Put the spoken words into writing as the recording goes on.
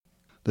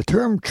The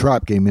term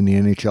trap game in the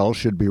NHL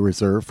should be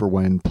reserved for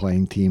when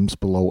playing teams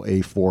below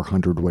a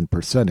 .400 win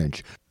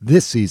percentage.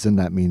 This season,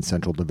 that means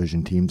Central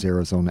Division teams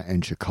Arizona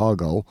and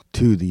Chicago,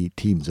 to the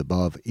teams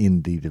above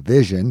in the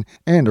division,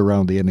 and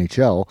around the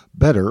NHL,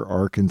 better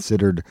are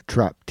considered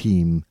trap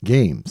team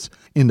games.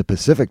 In the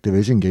Pacific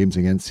Division, games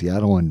against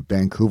Seattle and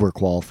Vancouver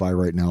qualify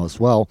right now as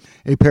well.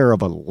 A pair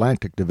of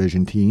Atlantic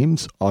Division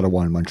teams,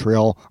 Ottawa and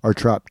Montreal, are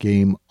trap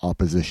game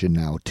opposition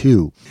now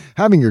too.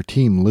 Having your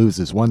team lose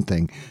is one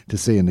thing. To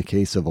say in the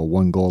case of a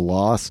one-goal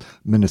loss,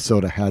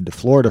 Minnesota had to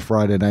Florida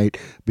Friday night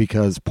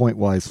because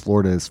point-wise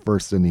Florida is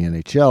first in the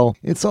NHL.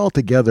 It's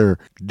altogether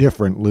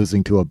different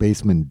losing to a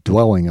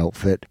basement-dwelling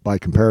outfit by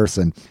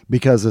comparison,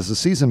 because as the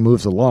season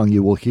moves along,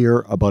 you will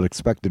hear about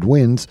expected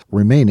wins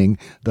remaining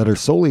that are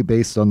solely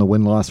based on the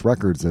win-loss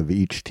records of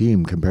each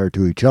team compared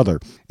to each other.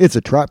 It's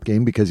a trap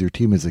game because your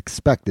team is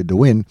expected to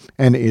win,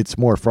 and it's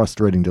more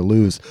frustrating to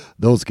lose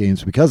those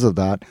games because of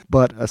that,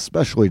 but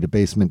especially to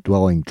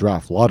basement-dwelling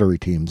draft lottery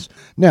teams.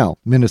 Now,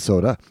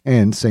 Minnesota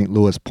and St.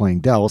 Louis playing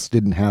Dallas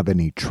didn't have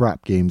any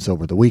trap games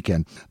over the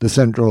weekend. The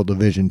Central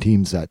Division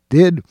teams that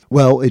did,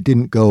 well, it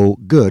didn't go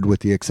good with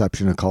the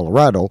exception of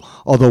Colorado,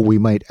 although we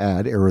might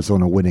add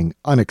Arizona winning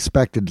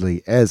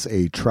unexpectedly as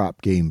a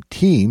trap game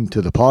team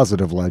to the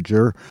positive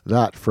ledger.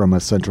 That, from a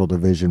Central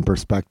Division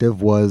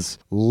perspective, was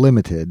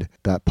limited,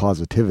 that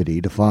positivity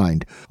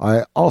defined.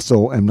 I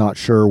also am not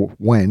sure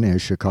when,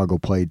 as Chicago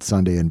played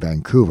Sunday in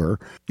Vancouver,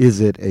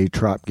 is it a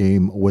trap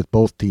game with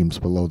both teams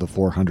below the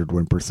 .400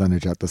 win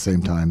percentage at the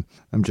same time?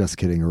 I'm just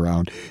kidding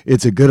around.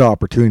 It's a good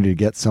opportunity to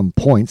get some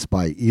points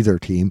by either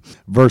team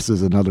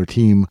versus another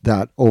team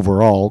that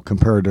overall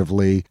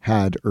comparatively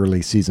had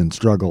early season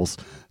struggles.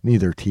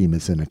 Neither team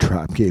is in a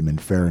trap game, in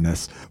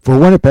fairness. For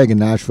Winnipeg and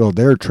Nashville,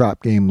 their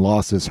trap game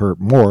losses hurt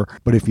more,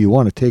 but if you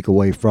want to take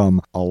away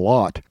from a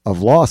lot of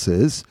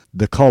losses,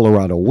 the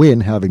Colorado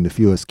win, having the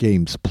fewest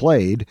games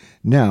played,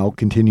 now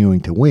continuing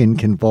to win,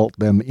 can vault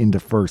them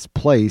into first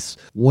place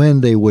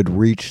when they would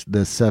reach the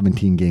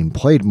 17-game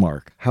played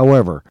mark.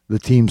 However, the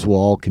teams will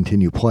all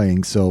continue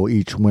playing, so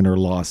each win or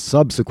loss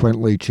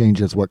subsequently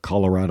changes what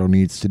Colorado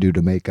needs to do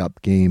to make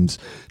up games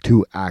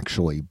to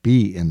actually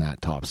be in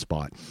that top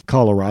spot.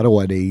 Colorado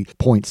at a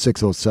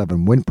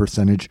 .607 win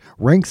percentage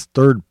ranks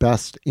third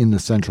best in the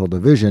Central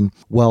Division,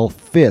 while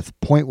fifth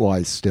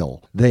point-wise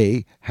still.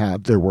 They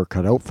have their work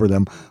cut out for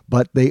them,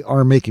 but they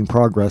are making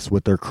progress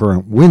with their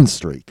current win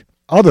streak.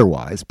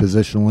 Otherwise,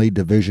 positionally,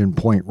 division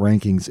point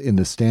rankings in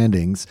the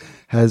standings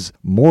has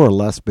more or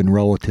less been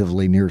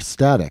relatively near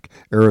static.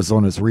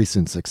 Arizona's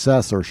recent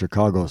success, or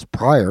Chicago's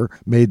prior,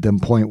 made them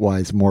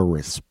point-wise more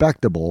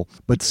respectable,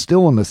 but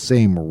still in the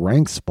same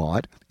rank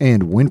spot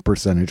and win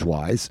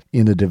percentage-wise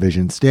in the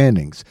division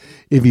standings.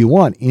 If you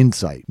want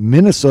insight,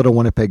 Minnesota,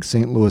 Winnipeg,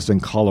 St. Louis,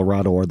 and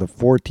Colorado are the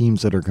four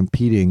teams that are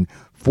competing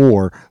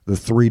for the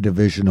three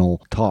divisional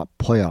top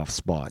playoff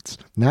spots.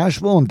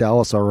 Nashville and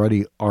Dallas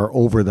already are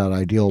over that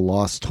ideal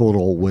loss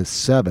total with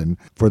 7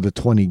 for the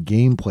 20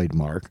 game played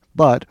mark,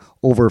 but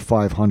over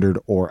 500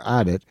 or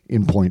at it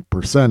in point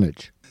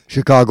percentage.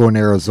 Chicago and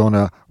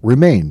Arizona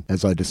remain,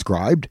 as I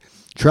described,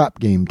 trap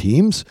game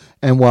teams,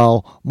 and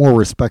while more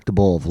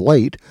respectable of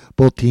late,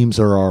 both teams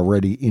are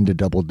already into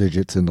double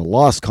digits in the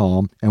loss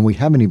column, and we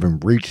haven't even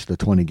reached the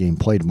 20 game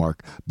played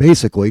mark.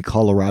 Basically,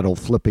 Colorado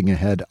flipping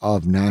ahead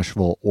of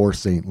Nashville or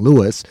St.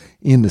 Louis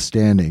in the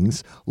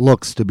standings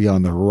looks to be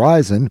on the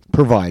horizon,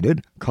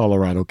 provided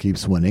Colorado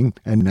keeps winning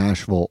and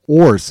Nashville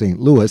or St.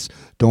 Louis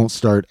don't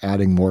start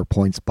adding more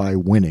points by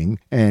winning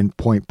and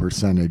point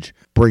percentage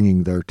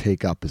bringing their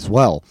take up as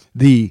well.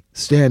 The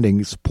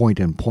standings point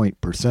and point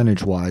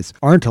percentage wise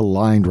aren't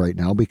aligned right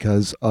now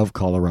because of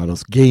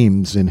Colorado's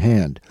games in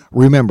hand.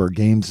 Remember,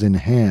 games in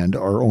hand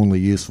are only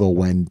useful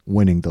when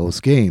winning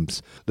those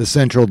games. The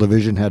Central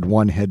Division had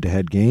one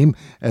head-to-head game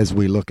as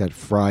we look at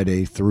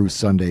Friday through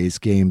Sunday's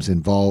games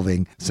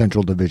involving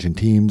Central Division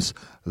teams.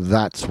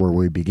 That's where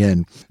we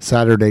begin.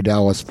 Saturday,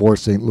 Dallas 4,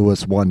 St.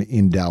 Louis 1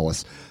 in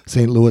Dallas.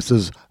 St.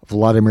 Louis's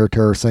Vladimir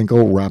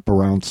Tarasenko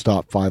wraparound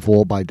stop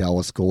 5-hole by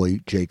Dallas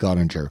goalie Jake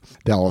Ottinger.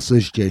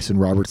 Dallas's Jason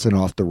Robertson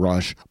off the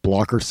rush,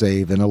 blocker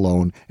save and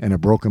alone, and a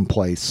broken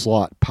play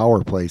slot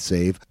power play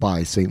save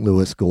by St.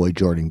 Louis goalie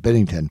Jordan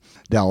Binnington.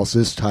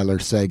 Dallas's Tyler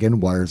Seguin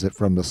wires it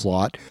from the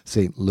slot.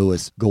 St.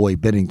 Louis goalie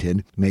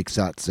Binnington makes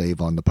that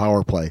save on the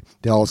power play.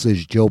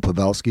 Dallas's Joe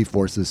Pavelski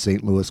forces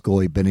St. Louis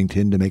goalie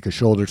Binnington to make a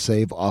shoulder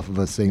save off of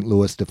a St.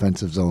 Louis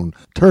defensive zone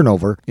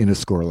turnover in a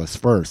scoreless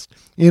first.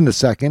 In the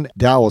second,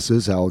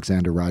 Dallas's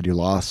Alexander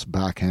Radulov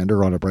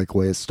backhander on a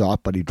breakaway is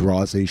stopped, but he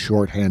draws a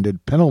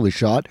short-handed penalty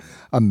shot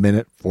a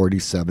minute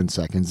 47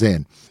 seconds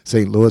in.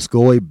 St. Louis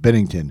goalie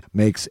Binnington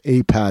makes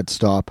a pad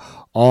stop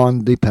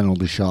on the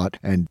penalty shot,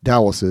 and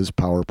Dallas's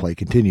power play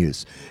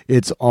continues.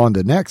 It's on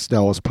the next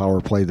Dallas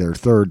power play, their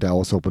third.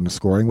 Dallas opened the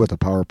scoring with a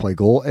power play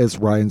goal as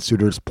Ryan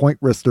Suter's point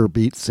wrister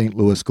beats St.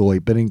 Louis goalie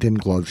Binnington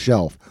glove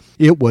shelf.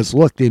 It was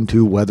looked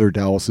into whether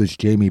Dallas's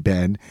Jamie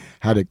Benn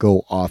had it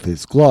go off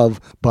his glove,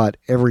 but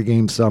every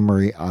game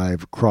summary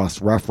I've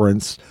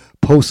cross-referenced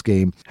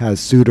postgame has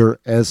Suter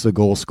as the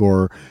goal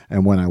scorer,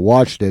 and when I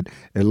watched it,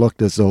 it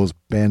looked as though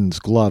Ben's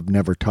glove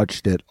never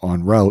touched it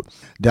en route.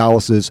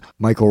 Dallas's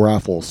Michael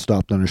Raffles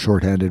stopped on a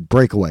shorthanded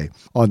breakaway.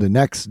 On the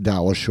next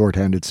Dallas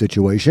shorthanded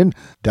situation,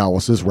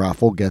 Dallas's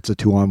Raffles gets a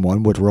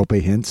 2-on-1 with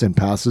Roope Hintz and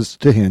passes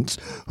to Hintz,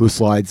 who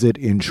slides it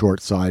in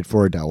short side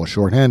for a Dallas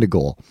shorthanded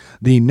goal.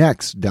 The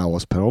next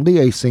Dallas penalty,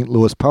 a St.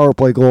 Louis power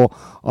play goal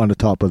on the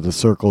top of the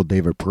circle,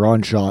 David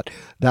Perron shot.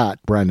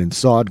 That Brandon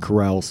Saad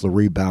corrals the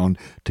rebound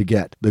to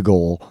get the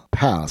goal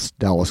past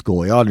Dallas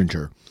goalie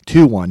Ottinger.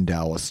 2-1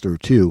 Dallas through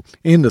 2.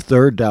 In the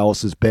third,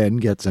 Dallas's Ben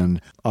gets an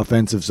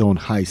offensive zone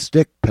high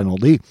stick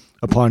penalty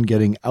upon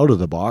getting out of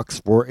the box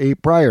for a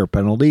prior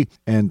penalty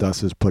and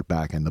thus is put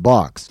back in the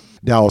box.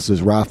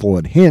 Dallas's Raffles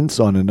and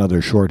Hintz on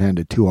another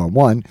shorthanded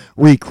 2-on-1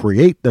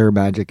 recreate their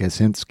magic as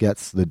Hintz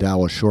gets the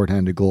Dallas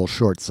shorthanded goal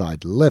short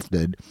side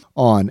lifted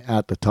on,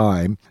 at the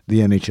time, the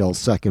NHL's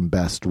second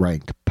best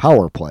ranked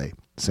power play,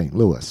 St.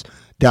 Louis.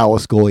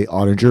 Dallas goalie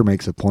Ottinger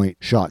makes a point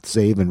shot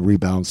save and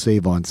rebound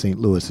save on St.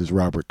 Louis's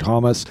Robert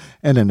Thomas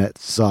and a net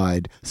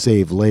side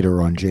save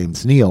later on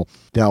James Neal.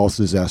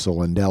 Dallas's Esa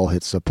Lindell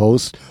hits the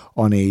post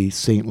on a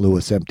St.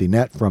 Louis empty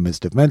net from his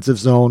defensive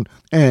zone,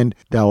 and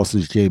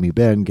Dallas's Jamie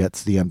Benn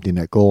gets the empty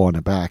net goal on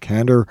a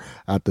backhander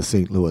at the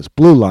St. Louis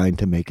blue line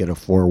to make it a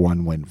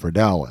 4-1 win for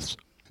Dallas.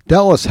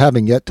 Dallas,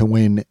 having yet to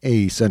win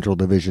a Central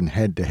Division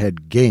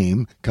head-to-head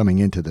game coming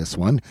into this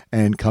one,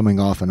 and coming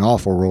off an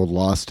awful road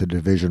loss to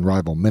division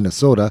rival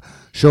Minnesota,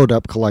 showed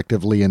up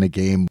collectively in a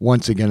game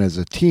once again as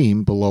a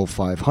team below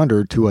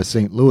 500 to a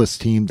St. Louis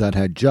team that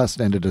had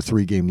just ended a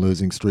 3-game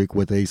losing streak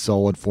with a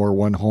solid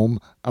 4-1 home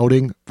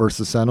outing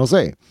versus San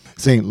Jose.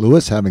 St.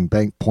 Louis, having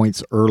banked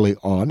points early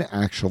on,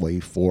 actually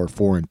for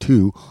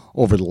 4-2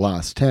 over the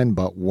last 10,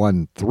 but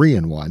won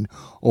 3-1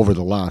 over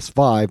the last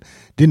 5,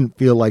 didn't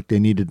feel like they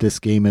needed this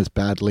game as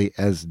badly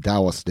as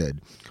Dallas did.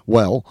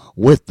 Well,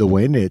 with the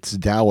win, it's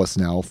Dallas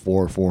now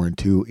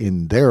 4-2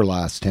 in their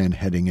last 10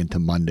 heading into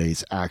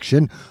Monday's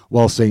action,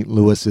 while St.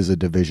 Louis is a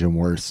division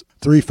worse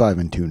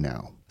 3-5-2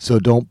 now. So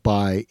don't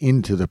buy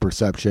into the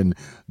perception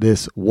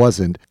this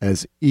wasn't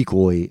as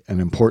equally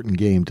an important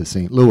game to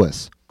St.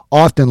 Louis.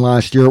 Often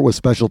last year, it was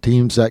special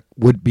teams that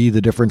would be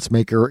the difference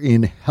maker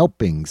in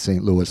helping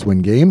St. Louis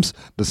win games.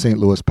 The St.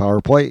 Louis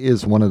power play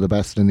is one of the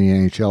best in the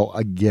NHL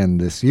again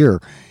this year.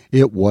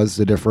 It was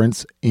the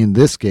difference in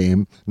this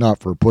game, not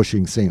for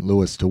pushing St.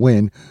 Louis to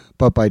win,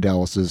 but by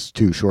Dallas's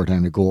 2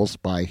 shorthanded goals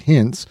by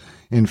Hintz.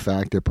 In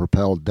fact, it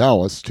propelled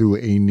Dallas to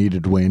a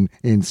needed win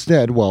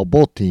instead, while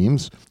both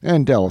teams,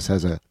 and Dallas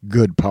has a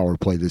good power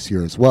play this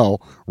year as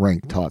well,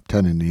 ranked top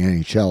 10 in the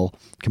NHL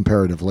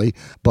comparatively,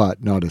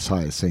 but not as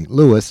high as St.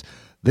 Louis.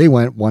 They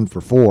went 1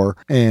 for 4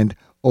 and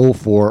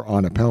 0-4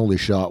 on a penalty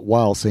shot,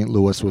 while St.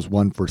 Louis was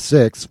 1 for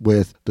 6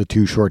 with the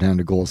 2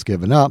 shorthanded goals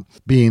given up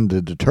being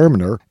the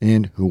determiner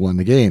in who won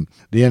the game.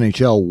 The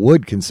NHL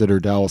would consider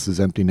Dallas's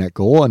empty net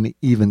goal an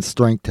even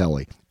strength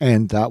tally,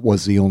 and that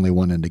was the only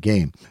one in the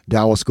game.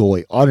 Dallas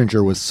goalie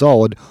Ottinger was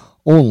solid,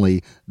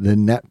 only the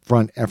net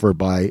front effort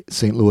by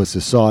St.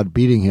 Louis' Saad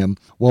beating him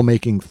while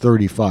making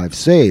 35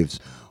 saves,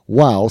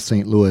 while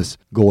St. Louis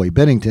goalie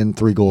Bennington,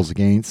 3 goals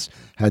against,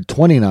 had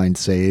 29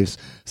 saves,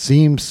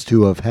 seems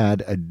to have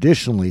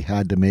additionally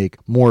had to make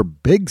more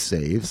big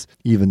saves,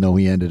 even though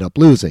he ended up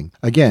losing.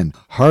 Again,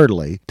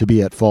 hardly to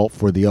be at fault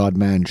for the odd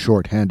man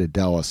short-handed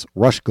Dallas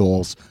rush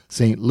goals.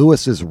 St.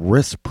 Louis's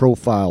risk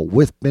profile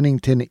with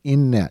Bennington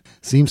in net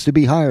seems to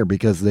be higher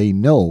because they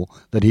know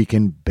that he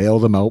can bail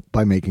them out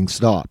by making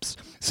stops.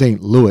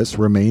 St. Louis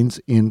remains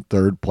in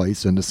 3rd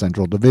place in the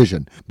Central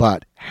Division,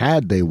 but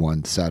had they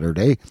won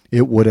Saturday,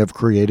 it would have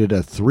created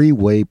a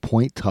 3-way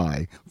point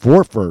tie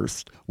for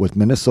first with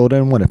Minnesota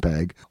and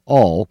Winnipeg,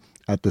 all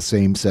at the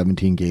same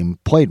 17-game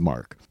played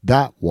mark.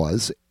 That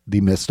was the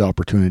missed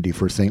opportunity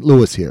for St.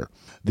 Louis here.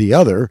 The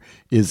other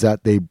is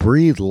that they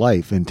breathe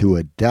life into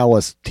a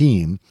Dallas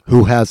team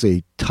who has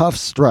a tough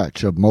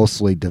stretch of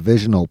mostly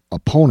divisional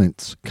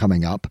opponents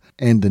coming up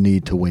and the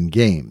need to win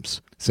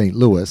games. St.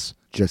 Louis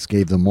just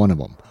gave them one of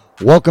them.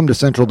 Welcome to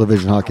Central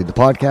Division Hockey, the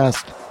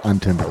podcast. I'm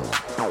Tim Bigelow.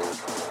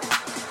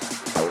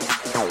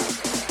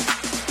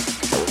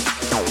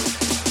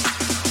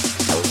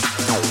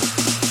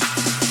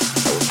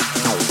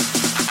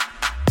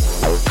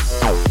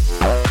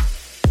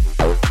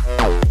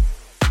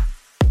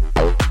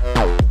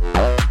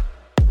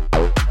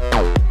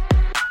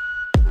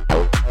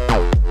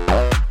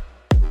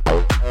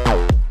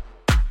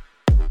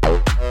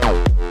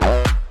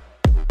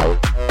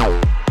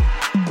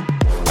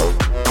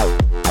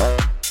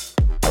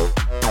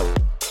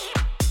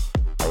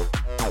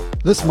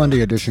 This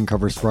Monday edition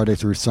covers Friday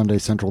through Sunday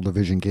Central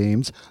Division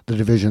games. The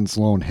division's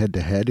lone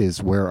head-to-head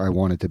is where I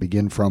wanted to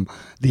begin from.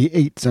 The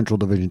 8 Central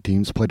Division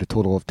teams played a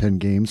total of 10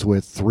 games,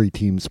 with 3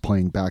 teams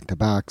playing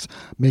back-to-backs,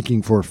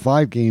 making for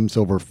 5 games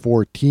over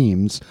 4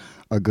 teams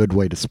a good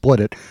way to split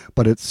it,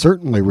 but it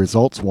certainly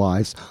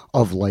results-wise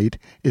of late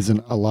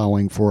isn't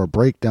allowing for a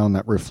breakdown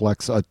that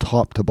reflects a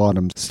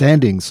top-to-bottom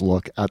standings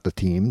look at the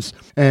teams.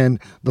 And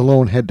the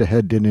lone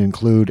head-to-head didn't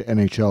include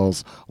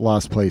NHL's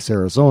last-place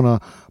Arizona,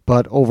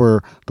 but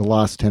over the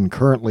last 10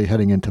 currently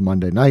heading into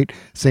Monday night,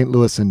 St.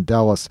 Louis and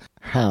Dallas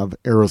have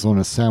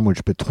Arizona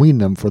sandwiched between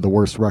them for the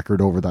worst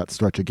record over that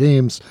stretch of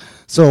games.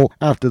 So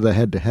after the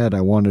head-to-head,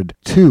 I wanted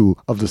two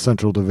of the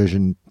Central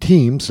Division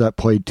teams that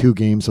played 2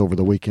 games over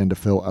the weekend to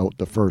fill out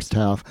the first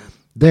half.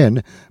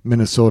 Then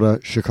Minnesota,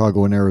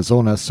 Chicago, and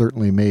Arizona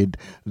certainly made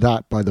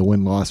that by the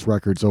win-loss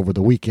records over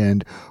the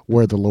weekend,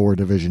 where the lower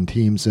division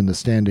teams in the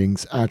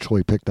standings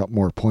actually picked up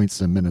more points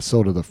than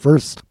Minnesota, the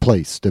first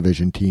place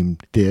division team,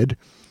 did.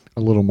 A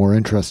little more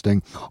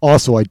interesting.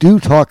 Also, I do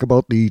talk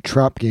about the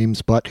trap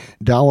games, but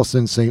Dallas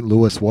and St.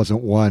 Louis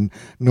wasn't one,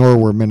 nor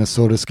were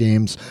Minnesota's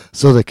games.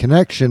 So the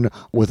connection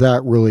with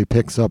that really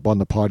picks up on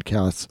the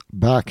podcast's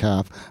back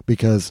half,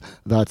 because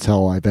that's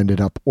how I've ended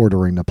up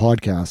ordering the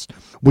podcast.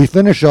 We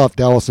finish off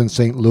Dallas and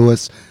St.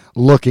 Louis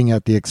looking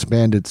at the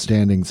expanded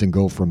standings and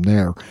go from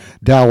there.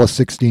 Dallas,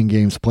 16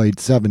 games played,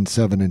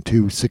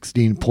 7-7-2,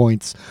 16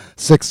 points,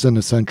 6th in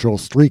the Central,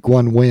 streak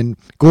 1 win,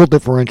 goal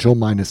differential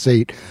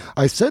 -8.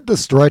 I said the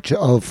stretch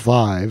of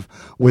 5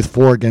 with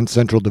 4 against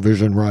Central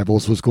Division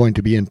rivals was going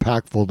to be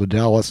impactful to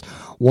Dallas,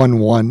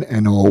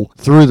 1-1-0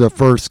 through the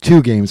first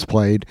 2 games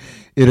played.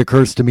 It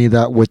occurs to me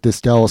that with this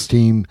Dallas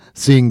team,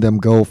 seeing them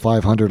go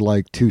 500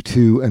 like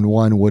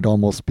 2-2-1 would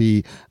almost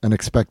be an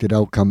expected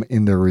outcome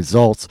in their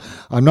results.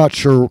 I'm not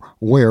sure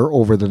where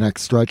over the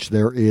next stretch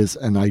there is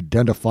an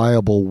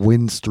identifiable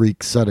win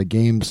streak set of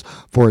games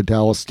for a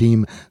Dallas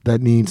team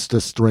that needs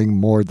to string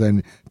more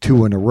than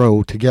 2 in a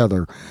row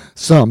together.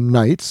 Some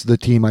nights, the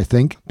team I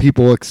think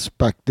people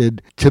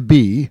expected to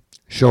be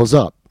shows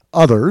up.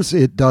 Others,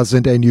 it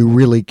doesn't, and you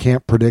really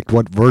can't predict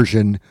what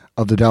version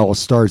of the Dallas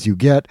Stars you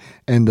get,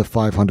 and the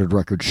 500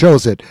 record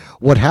shows it.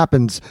 What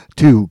happens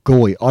to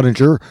goalie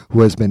Ottinger,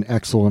 who has been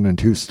excellent in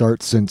 2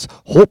 starts since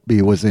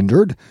Holtby was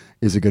injured,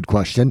 is a good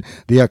question.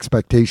 The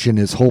expectation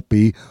is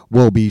Holtby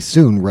will be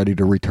soon ready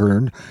to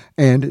return,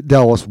 and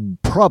Dallas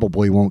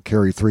probably won't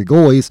carry 3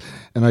 goalies,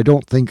 and I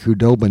don't think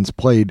Khudobin's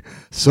played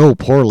so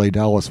poorly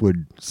Dallas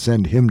would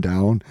send him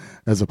down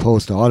as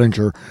opposed to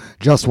Ottinger.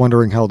 Just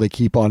wondering how they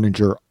keep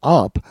Ottinger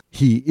up.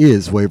 He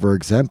is waiver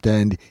exempt,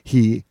 and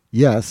he,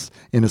 yes,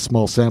 in a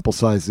small sample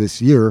size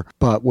this year,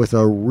 but with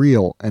a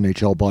real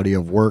NHL body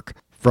of work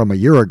from a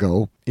year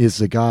ago, is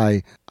the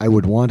guy I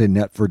would want in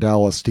net for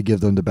Dallas to give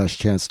them the best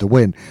chance to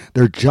win.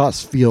 There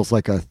just feels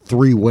like a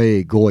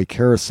 3-way goalie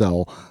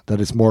carousel that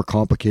is more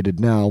complicated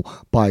now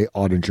by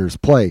Ottinger's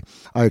play.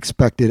 I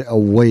expected a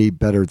way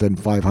better than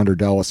 500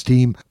 Dallas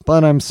team,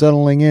 but I'm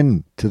settling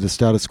in to the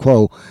status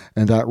quo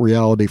and that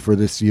reality for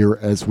this year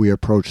as we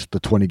approach the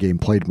 20-game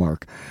played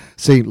mark.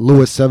 St.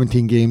 Louis,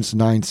 17 games,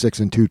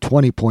 9-6-2,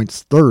 20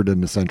 points, 3rd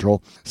in the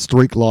Central.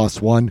 Streak loss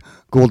 1,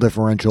 goal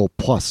differential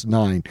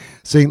 +9.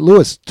 St.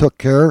 Louis took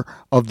care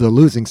of the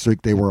losing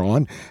streak they were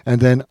on,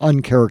 and then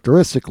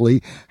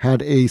uncharacteristically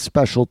had a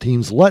special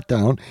teams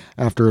letdown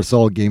after a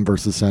solid game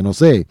versus San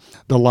Jose.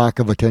 The lack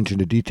of attention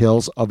to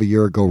details of a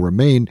year ago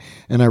remain,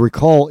 and I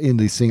recall in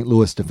the St.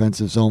 Louis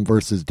defensive zone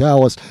versus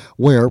Dallas,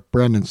 where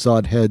Brandon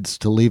Saad heads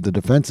to leave the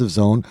defensive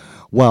zone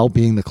while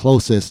being the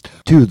closest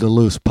to the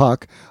loose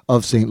puck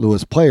of St.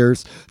 Louis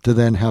players, to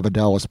then have a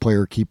Dallas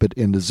player keep it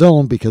in the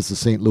zone because the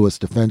St. Louis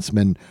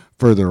defenseman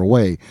further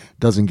away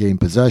doesn't gain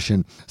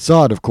possession.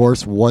 Saad, of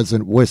course,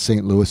 wasn't with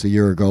St. Louis a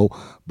year ago,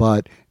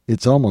 but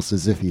it's almost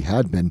as if he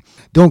had been.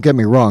 Don't get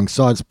me wrong,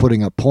 Saad's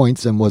putting up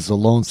points and was the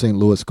lone St.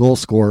 Louis goal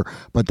scorer,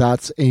 but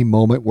that's a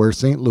moment where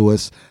St.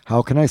 Louis,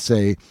 how can I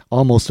say,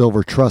 almost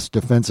overtrusts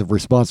defensive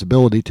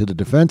responsibility to the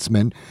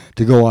defensemen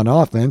to go on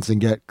offense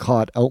and get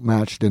caught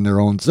outmatched in their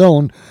own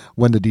zone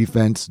when the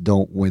defense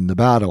don't win the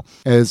battle.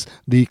 As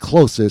the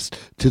closest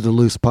to the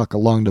loose puck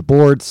along the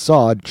board,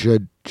 Saad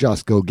should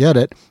just go get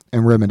it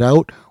and rim it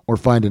out or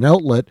find an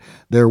outlet.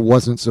 There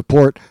wasn't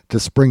support to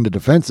spring the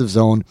defensive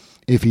zone.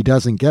 If he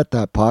doesn't get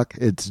that puck,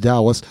 it's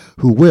Dallas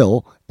who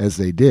will, as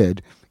they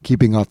did,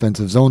 keeping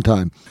offensive zone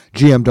time.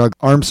 GM Doug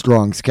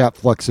Armstrong's cap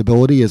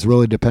flexibility is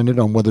really dependent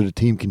on whether the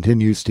team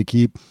continues to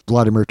keep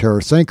Vladimir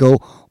Tarasenko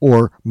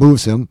or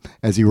moves him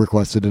as he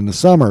requested in the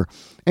summer.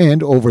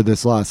 And over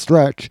this last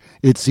stretch,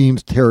 it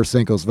seems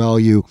Tarasenko's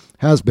value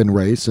has been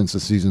raised since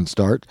the season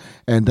start,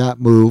 and that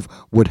move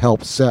would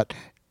help set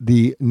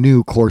the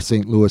new core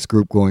St. Louis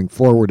group going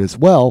forward as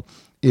well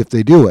if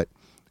they do it.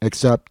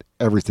 Except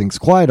everything's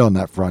quiet on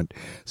that front.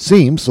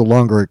 Seems the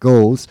longer it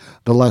goes,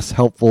 the less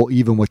helpful,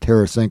 even with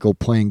Tarasenko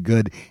playing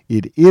good,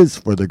 it is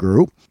for the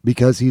group,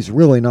 because he's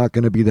really not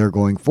going to be there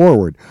going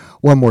forward.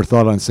 One more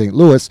thought on St.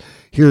 Louis.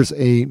 Here's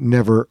a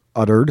never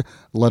uttered,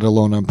 let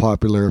alone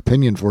unpopular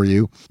opinion for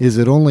you. Is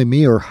it only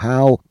me, or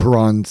how,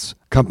 Perron's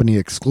company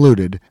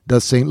excluded,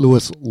 does St.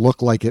 Louis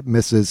look like it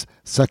misses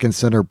second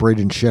center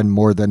Braden Shen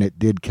more than it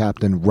did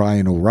captain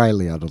Ryan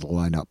O'Reilly out of the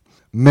lineup?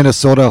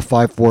 Minnesota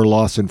 5-4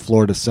 loss in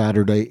Florida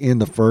Saturday. In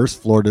the first,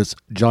 Florida's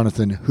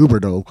Jonathan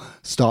Huberdeau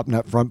stopped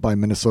net front by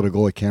Minnesota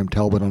goalie Cam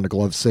Talbot on a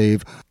glove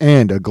save,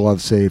 and a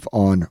glove save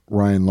on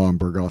Ryan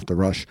Lomberg off the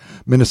rush.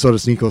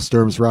 Minnesota's Nico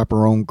Sturm's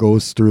wraparound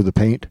goes through the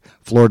paint.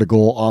 Florida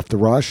goal off the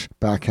rush.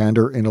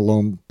 Backhander in a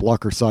lone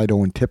blocker side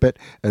Owen Tippett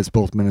as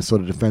both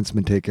Minnesota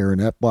defensemen take Aaron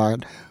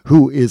Ekblad,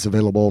 who is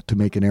available to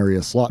make an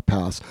area slot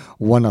pass.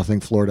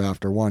 1-0 Florida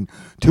after one.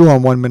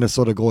 2-on-1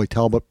 Minnesota goalie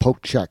Talbot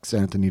poke checks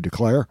Anthony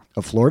Duclair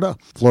of Florida.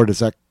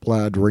 Florida's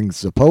Ekblad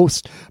rings the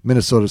post.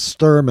 Minnesota's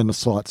Sturm in the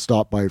slot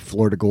stop by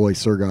Florida goalie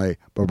Sergei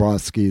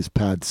Bobrovsky's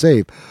pad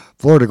save.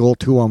 Florida goal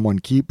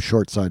 2-on-1 keep,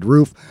 short side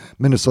roof.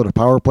 Minnesota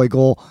power play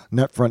goal,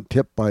 net front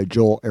tip by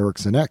Joel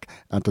Eriksson-Ek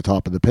at the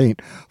top of the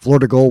paint.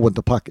 Florida goal with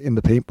the puck in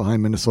the paint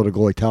behind Minnesota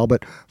goalie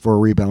Talbot for a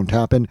rebound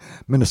tap-in.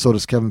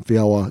 Minnesota's Kevin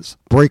Fiala's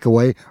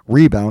breakaway,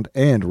 rebound,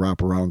 and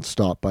wraparound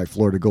stop by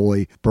Florida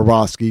goalie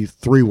Bobrovsky.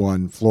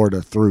 3-1,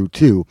 Florida through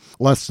 2.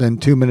 Less than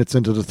 2 minutes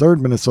into the third,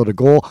 Minnesota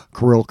goal,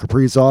 Kirill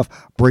Kaprizov,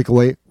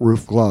 breakaway,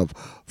 roof glove.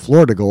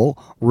 Florida goal,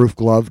 roof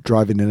glove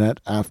driving the net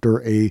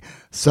after a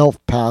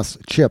self-pass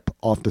chip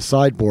off the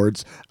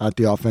sideboards at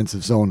the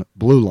offensive zone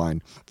blue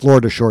line.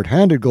 Florida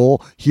short-handed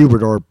goal,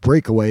 Huberdeau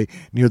breakaway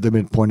near the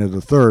midpoint of the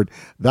third.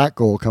 That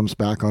goal comes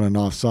back on an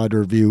offside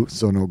review,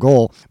 so no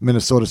goal.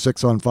 Minnesota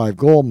 6-on-5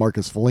 goal,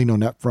 Marcus Foligno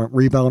net front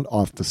rebound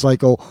off the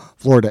cycle.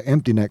 Florida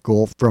empty net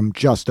goal from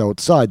just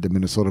outside the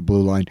Minnesota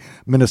blue line.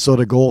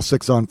 Minnesota goal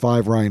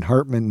 6-on-5, Ryan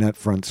Hartman net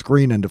front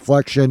screen and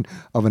deflection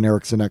of an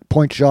Eriksson-Ek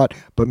point shot,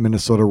 but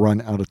Minnesota run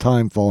out of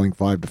time, falling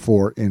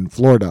 5-4 in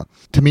Florida.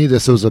 To me,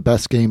 this was the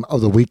best game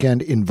of the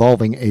weekend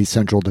involving a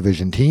Central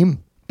Division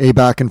team. A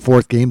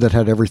back-and-forth game that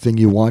had everything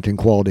you want in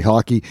quality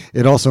hockey.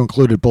 It also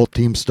included both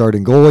teams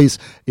starting goalies.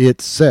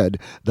 It said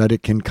that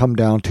it can come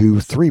down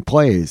to 3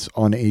 plays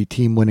on a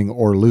team winning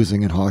or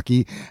losing in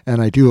hockey, and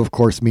I do, of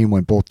course, mean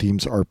when both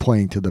teams are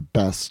playing to the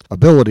best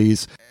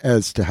abilities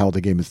as to how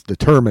the game is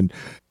determined.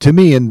 To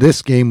me, in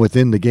this game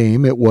within the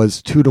game, it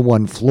was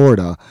 2-1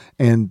 Florida,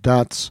 and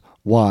that's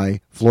why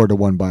Florida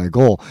won by a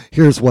goal.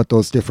 Here's what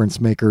those difference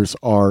makers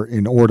are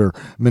in order.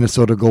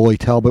 Minnesota goalie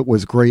Talbot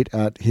was great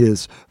at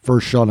his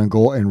first shot on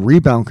goal and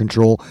rebound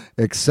control,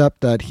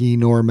 except that he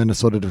nor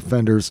Minnesota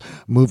defenders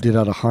moved it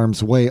out of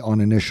harm's way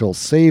on initial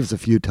saves a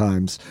few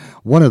times.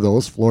 One of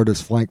those,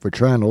 Florida's flank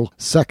Vetrano,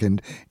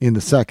 second. In the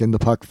second, the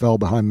puck fell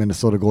behind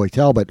Minnesota goalie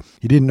Talbot.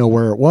 He didn't know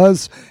where it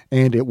was,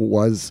 and it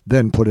was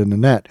then put in the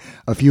net.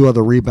 A few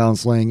other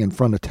rebounds laying in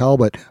front of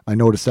Talbot, I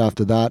noticed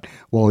after that,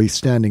 while he's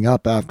standing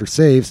up after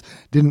saves,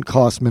 didn't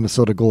cost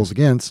Minnesota goals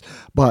against,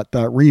 but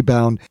that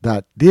rebound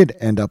that did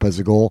end up as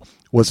a goal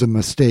was a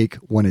mistake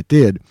when it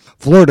did.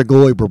 Florida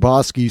goalie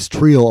Bobrovsky's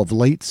trio of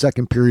late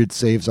second period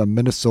saves on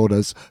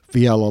Minnesota's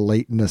Fiala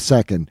late in the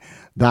second.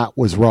 That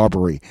was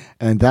robbery,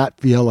 and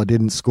that Fiala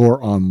didn't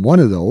score on one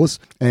of those,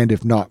 and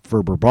if not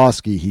for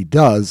Bobrovsky, he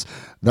does.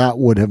 That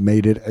would have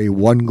made it a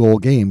 1-goal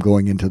game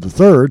going into the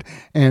third,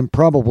 and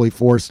probably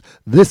forced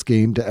this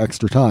game to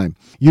extra time.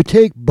 You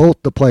take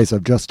both the plays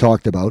I've just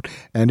talked about,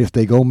 and if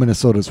they go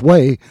Minnesota's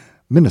way,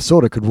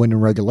 Minnesota could win in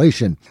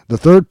regulation. The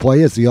third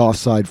play is the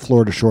offside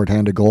Florida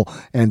shorthanded goal,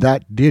 and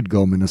that did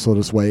go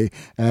Minnesota's way,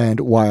 and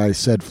why I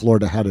said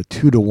Florida had a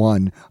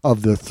 2-1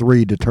 of the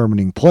 3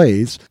 determining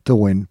plays to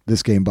win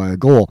this game by a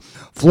goal.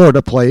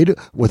 Florida played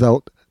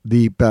without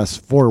the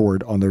best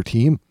forward on their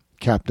team,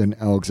 Captain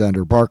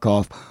Alexander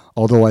Barkov,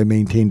 although I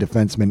maintain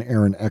defenseman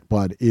Aaron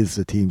Ekblad is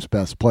the team's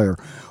best player.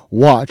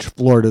 Watch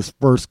Florida's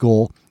first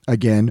goal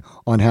again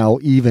on how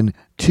even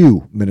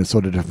 2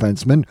 Minnesota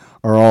defensemen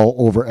are all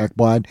over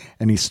Ekblad,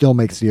 and he still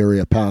makes the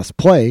area pass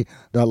play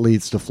that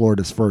leads to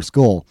Florida's first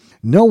goal.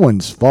 No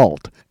one's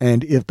fault,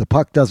 and if the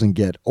puck doesn't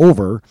get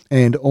over,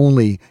 and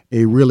only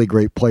a really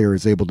great player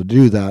is able to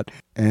do that,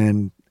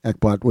 and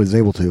Ekblad was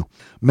able to.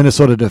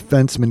 Minnesota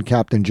defenseman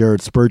captain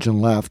Jared Spurgeon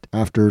left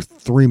after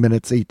 3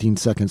 minutes 18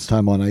 seconds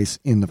time on ice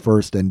in the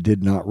first and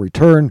did not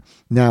return,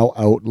 now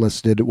out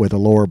listed with a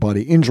lower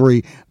body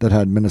injury that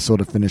had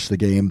Minnesota finish the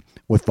game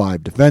with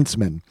 5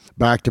 defensemen.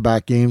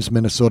 Back-to-back games,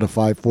 Minnesota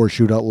 5-4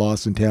 shootout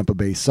loss in Tampa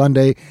Bay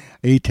Sunday,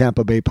 a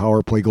Tampa Bay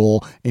power play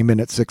goal, 1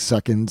 minute 6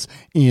 seconds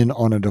in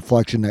on a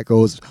deflection that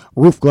goes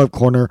roof glove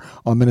corner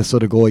on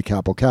Minnesota goalie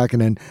Kaapo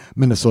Kähkönen.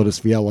 Minnesota's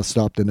Fiala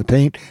stopped in the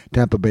paint.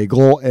 Tampa Bay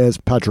goal as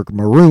Patrick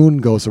Maroon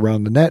goes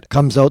around the net,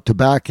 comes out to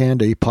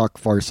backhand a puck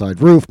far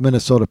side roof.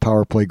 Minnesota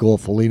power play goal,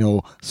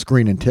 Foligno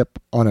screen and tip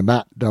on a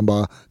Matt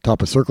Dumba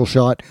top of circle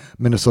shot.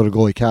 Minnesota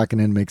goalie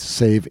Kähkönen makes a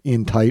save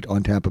in tight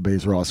on Tampa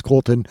Bay's Ross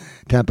Colton.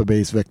 Tampa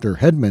Bay's Victor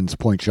Hedman's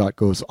point shot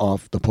goes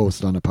off the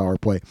post on a power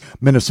play.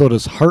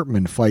 Minnesota's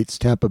Hartman fights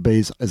Tampa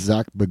Bay's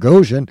Zach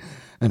Bogosian,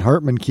 and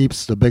Hartman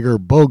keeps the bigger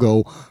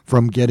Bogo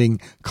from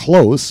getting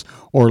close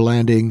or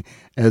landing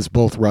as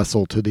both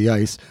wrestle to the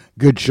ice.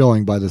 Good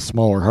showing by the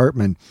smaller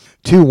Hartman.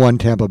 2-1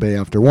 Tampa Bay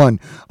after 1.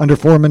 Under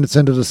 4 minutes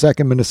into the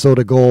second,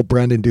 Minnesota goal,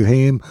 Brandon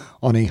Duhaime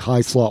on a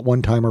high slot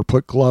one-timer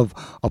put glove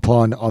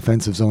upon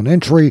offensive zone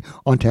entry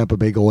on Tampa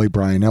Bay goalie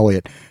Brian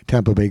Elliott.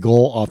 Tampa Bay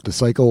goal off the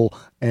cycle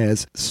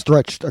as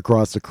stretched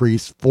across the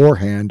crease,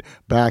 forehand,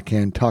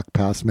 backhand, tuck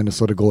past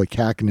Minnesota goalie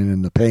Kähkönen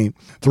in the paint.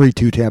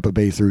 3-2 Tampa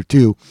Bay through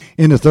 2.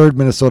 In the third,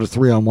 Minnesota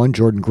 3-on-1.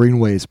 Jordan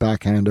Greenway's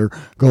backhander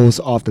goes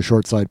off the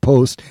short side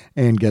post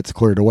and gets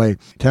cleared away.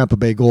 Tampa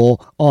Bay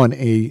goal on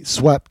a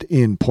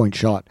swept-in point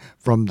shot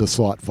from the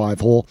slot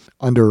 5 hole.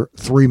 Under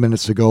 3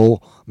 minutes to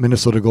go,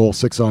 Minnesota goal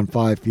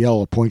 6-on-5.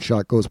 Fiala point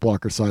shot goes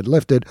blocker side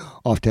lifted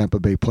off Tampa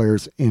Bay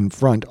players in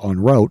front en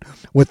route.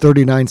 With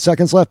 39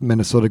 seconds left,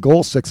 Minnesota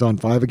goal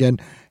 6-on-5 again.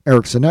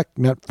 Eriksson Ek,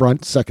 net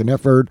front, second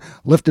effort,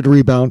 lifted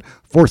rebound,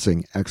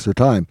 forcing extra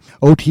time.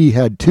 OT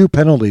had 2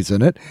 penalties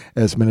in it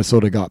as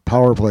Minnesota got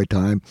power play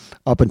time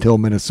up until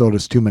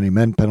Minnesota's too many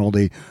men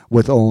penalty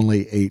with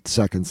only 8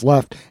 seconds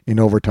left in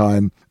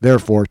overtime.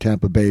 Therefore,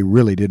 Tampa Bay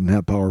really didn't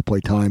have power play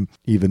time,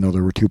 even though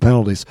there were 2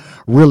 penalties.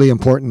 Really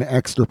important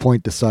extra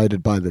point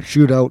decided by the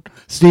shootout.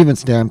 Steven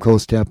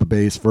Stamkos, Tampa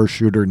Bay's first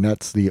shooter,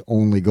 nets the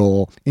only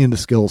goal in the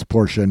skills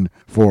portion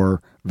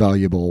for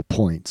valuable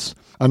points.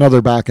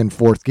 Another back and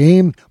forth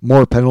game,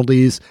 more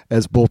penalties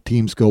as both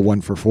teams go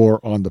 1 for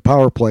 4 on the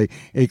power play.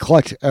 A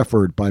clutch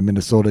effort by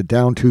Minnesota,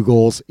 down 2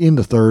 goals in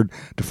the third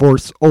to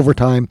force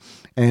overtime.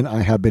 And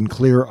I have been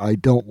clear, I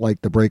don't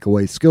like the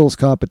breakaway skills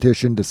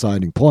competition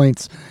deciding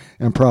points,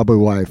 and probably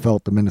why I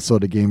felt the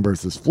Minnesota game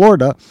versus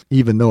Florida,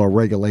 even though a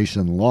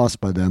regulation loss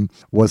by them,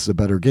 was the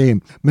better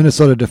game.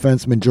 Minnesota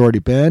defenseman Jordy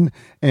Ben,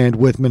 and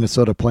with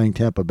Minnesota playing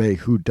Tampa Bay,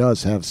 who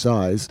does have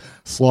size,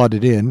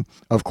 slotted in,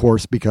 of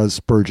course, because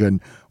Spurgeon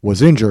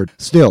was injured.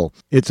 Still,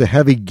 it's a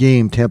heavy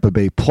game Tampa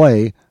Bay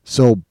play,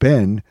 so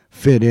Ben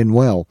fit in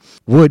well.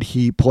 Would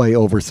he play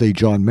over, say,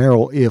 John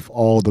Merrill if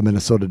all the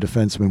Minnesota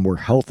defensemen were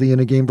healthy in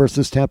a game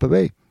versus Tampa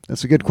Bay?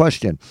 That's a good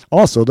question.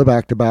 Also, the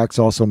back-to-backs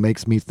also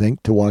makes me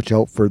think to watch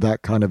out for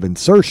that kind of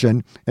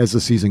insertion as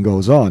the season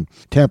goes on.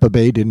 Tampa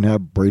Bay didn't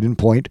have Braden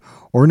Point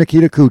or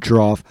Nikita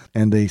Kucherov,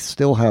 and they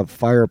still have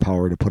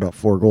firepower to put up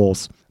 4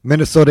 goals.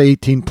 Minnesota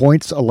 18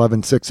 points,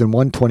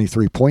 11-6-1,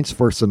 23 points,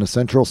 first in the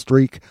Central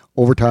streak.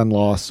 Overtime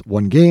loss,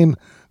 1 game.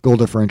 Goal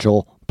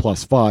differential,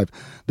 +5.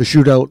 The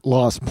shootout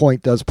loss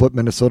point does put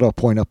Minnesota a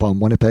point up on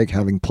Winnipeg,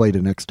 having played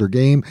an extra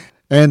game.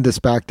 And this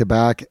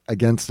back-to-back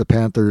against the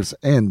Panthers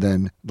and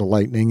then the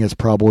Lightning is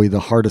probably the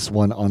hardest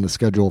one on the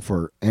schedule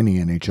for any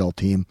NHL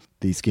team.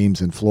 These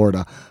games in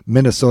Florida.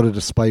 Minnesota,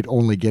 despite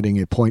only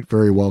getting a point,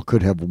 very well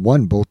could have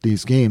won both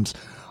these games.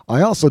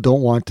 I also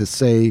don't want to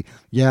say,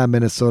 yeah,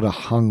 Minnesota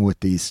hung with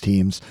these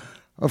teams.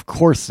 Of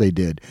course they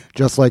did,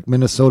 just like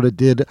Minnesota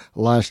did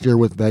last year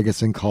with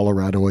Vegas and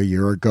Colorado a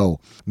year ago.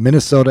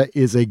 Minnesota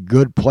is a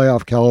good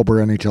playoff caliber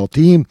NHL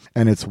team,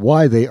 and it's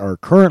why they are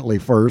currently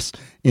first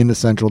in the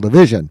Central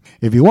Division.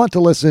 If you want to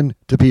listen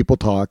to people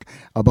talk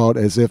about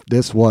as if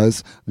this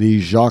was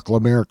the Jacques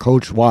Lemaire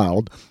Coach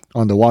Wild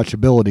on the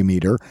watchability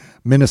meter,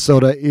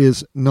 Minnesota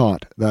is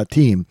not that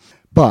team.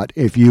 But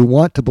if you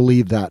want to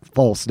believe that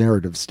false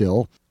narrative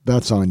still,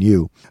 that's on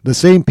you. The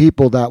same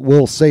people that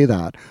will say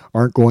that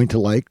aren't going to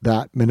like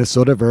that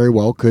Minnesota very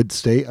well could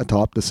stay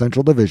atop the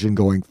Central Division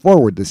going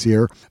forward this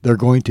year. They're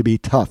going to be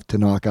tough to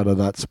knock out of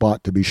that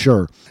spot, to be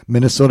sure.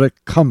 Minnesota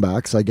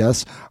comebacks, I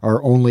guess,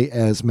 are only,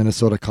 as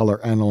Minnesota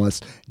color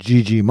analyst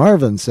Gigi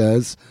Marvin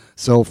says,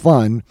 so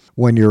fun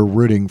when you're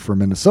rooting for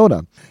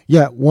Minnesota.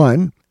 Yet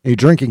a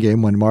drinking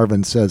game, when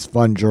Marvin says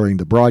fun during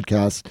the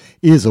broadcast,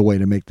 is a way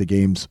to make the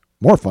games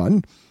more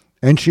fun.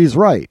 And she's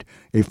right.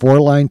 A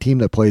 4-line team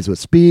that plays with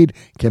speed,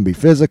 can be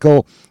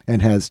physical,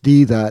 and has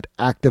D that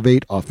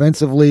activate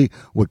offensively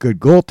with good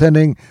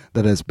goaltending,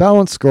 that has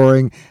balanced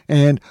scoring,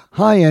 and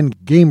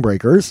high-end game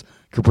breakers,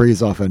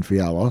 Kaprizov and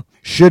Fiala,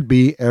 should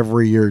be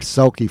every year's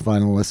Selke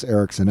finalist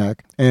Eriksson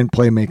Ek, and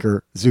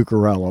playmaker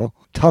Zuccarello,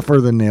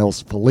 tougher than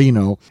nails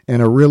Foligno,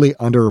 and a really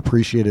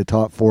underappreciated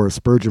top 4 of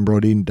Spurgeon,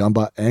 Brodin,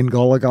 Dumba, and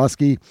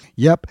Goligoski.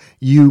 Yep,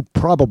 you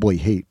probably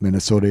hate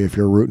Minnesota if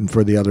you're rooting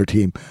for the other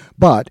team,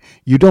 but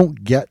you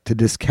don't get to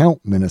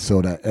discount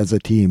Minnesota as a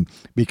team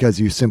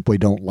because you simply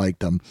don't like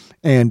them,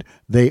 and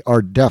they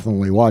are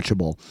definitely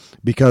watchable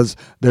because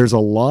there's a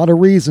lot of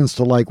reasons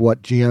to like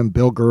what GM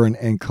Bill Guerin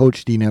and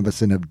Coach Dean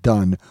Evason have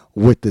done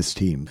with this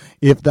team.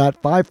 If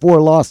that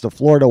 5-4 loss to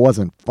Florida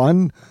wasn't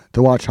fun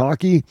to watch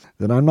hockey,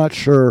 then I'm not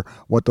sure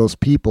what those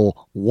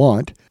people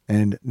want,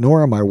 and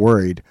nor am I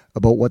worried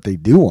about what they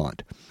do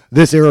want.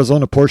 This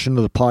Arizona portion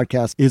of the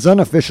podcast is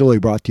unofficially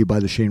brought to you by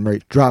the Shane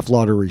Wright Draft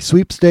Lottery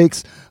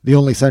Sweepstakes, the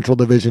only Central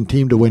Division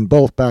team to win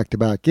both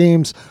back-to-back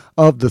games.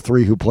 Of the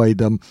 3 who played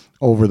them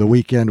over the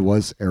weekend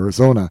was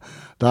Arizona.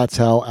 That's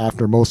how,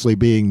 after mostly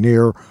being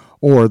near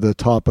or the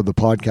top of the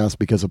podcast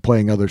because of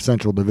playing other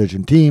Central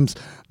Division teams,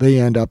 they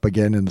end up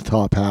again in the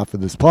top half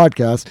of this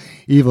podcast,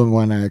 even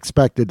when I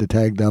expected to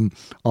tag them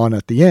on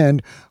at the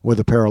end with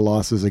a pair of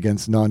losses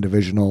against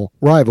non-divisional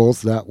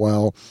rivals that,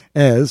 well,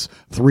 as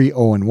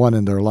 3-0-1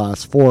 in their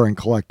last 4 and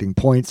collecting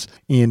points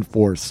in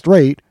 4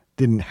 straight,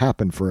 didn't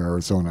happen for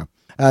Arizona.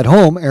 At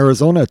home,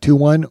 Arizona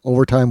 2-1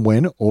 overtime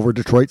win over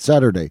Detroit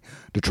Saturday.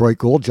 Detroit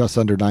goal just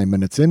under 9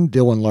 minutes in.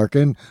 Dylan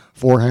Larkin,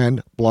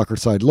 forehand, blocker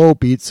side low,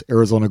 beats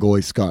Arizona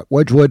goalie Scott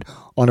Wedgwood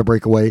on a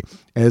breakaway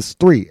as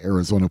 3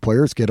 Arizona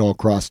players get all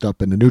crossed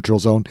up in the neutral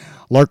zone.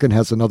 Larkin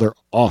has another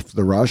off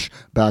the rush,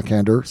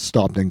 backhander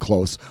stopped in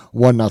close.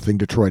 1-0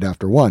 Detroit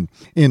after 1.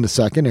 In the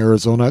second,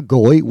 Arizona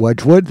goalie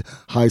Wedgwood,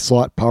 high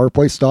slot power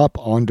play stop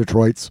on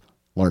Detroit's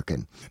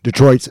Larkin.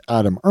 Detroit's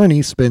Adam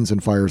Ernie spins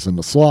and fires in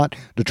the slot.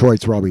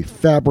 Detroit's Robbie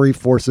Fabry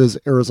forces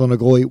Arizona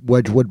goalie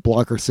Wedgwood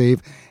blocker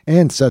save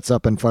and sets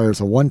up and fires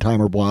a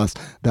one-timer blast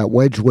that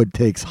Wedgwood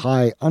takes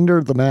high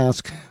under the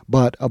mask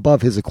but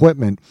above his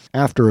equipment.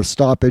 After a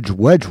stoppage,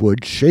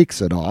 Wedgwood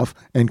shakes it off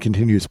and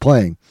continues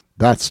playing.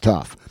 That's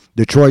tough.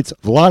 Detroit's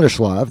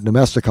Vladislav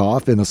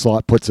Nemestikov in the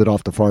slot puts it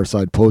off the far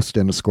side post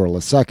in a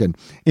scoreless second.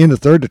 In the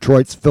third,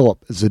 Detroit's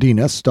Philip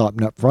Zadina stopped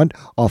net front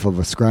off of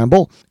a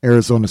scramble.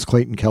 Arizona's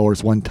Clayton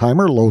Keller's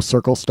one-timer, low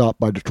circle stopped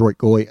by Detroit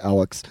goalie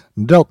Alex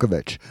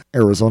Nedeljkovic.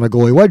 Arizona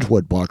goalie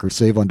Wedgwood blocker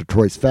save on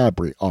Detroit's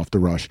Fabry off the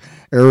rush.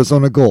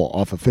 Arizona goal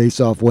off a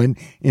face-off win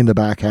in the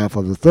back half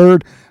of the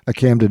third. A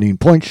Cam Dineen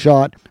point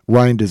shot.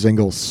 Ryan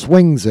Dzingel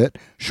swings it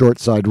short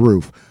side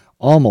roof.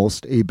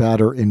 Almost a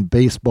batter in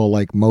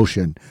baseball-like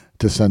motion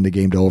to send the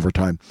game to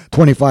overtime.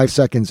 25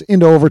 seconds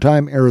into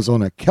overtime,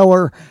 Arizona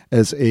Keller,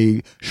 as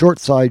a short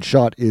side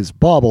shot is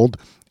bobbled,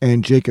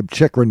 and Jacob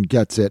Chychrun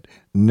gets it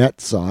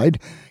net side.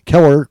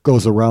 Keller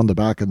goes around the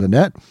back of the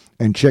net,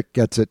 and Chick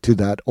gets it to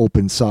that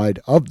open side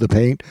of the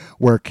paint,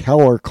 where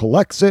Keller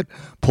collects it,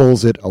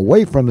 pulls it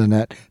away from the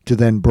net to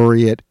then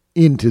bury it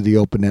into the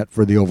open net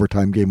for the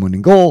overtime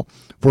game-winning goal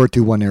for a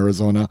 2-1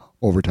 Arizona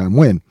overtime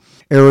win.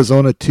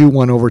 Arizona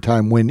 2-1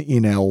 overtime win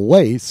in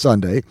LA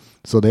Sunday,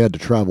 so they had to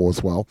travel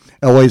as well.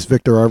 LA's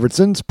Victor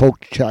Arvidsson's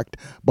poke-checked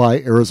by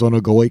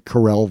Arizona goalie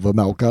Karel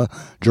Vejmelka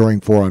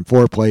during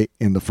 4-on-4 play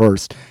in the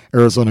first.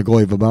 Arizona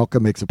goalie Vejmelka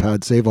makes a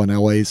pad save on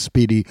LA's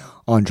speedy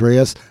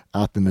Andreas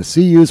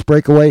Athanasiou's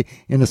breakaway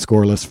in a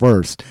scoreless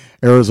first.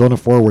 Arizona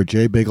forward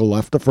Jay Beagle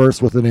left the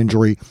first with an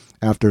injury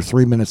after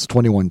 3 minutes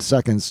 21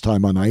 seconds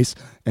time on ice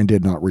and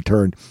did not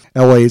return.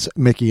 LA's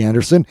Mickey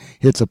Anderson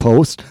hits a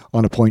post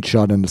on a point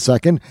shot in the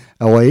second.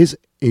 LA's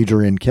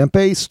Adrian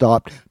Kempe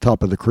stopped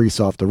top of the crease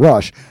off the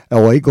rush.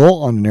 LA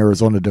goal on an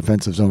Arizona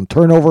defensive zone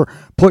turnover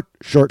put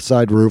short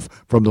side roof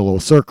from the low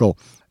circle.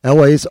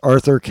 LA's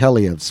Arthur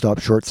Kaliev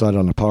stopped short side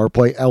on a power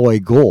play. LA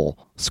goal.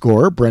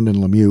 Scorer Brendan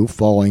Lemieux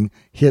falling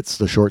hits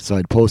the short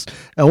side post.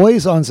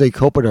 LA's Anze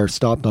Kopitar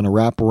stopped on a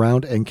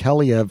wraparound, and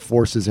Kaliev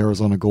forces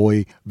Arizona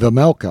goalie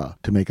Vejmelka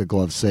to make a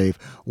glove save.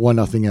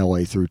 1-0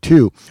 LA through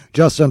 2.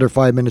 Just under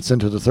 5 minutes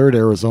into the third,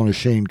 Arizona's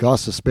Shane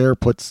Gostisbehere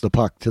puts the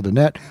puck to the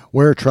net,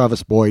 where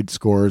Travis Boyd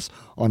scores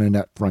on a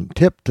net front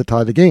tip to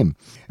tie the game.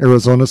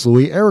 Arizona's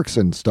Louis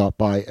Eriksson stopped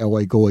by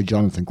LA goalie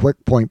Jonathan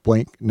Quick point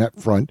blank net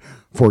front,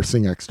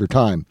 forcing extra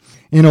time.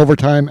 In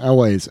overtime,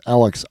 LA's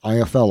Alex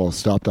Iafallo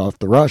stopped off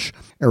the rush.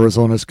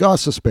 Arizona's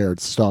Gostisbehere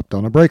stopped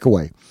on a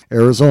breakaway.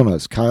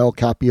 Arizona's Kyle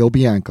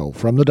Capio-Bianco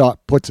from the dot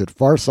puts it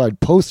far side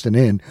post and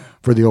in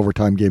for the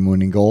overtime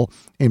game-winning goal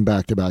in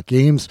back-to-back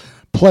games.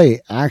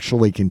 Play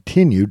actually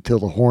continued till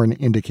the horn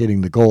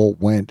indicating the goal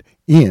went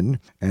in,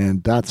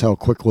 and that's how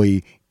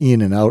quickly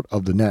in and out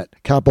of the net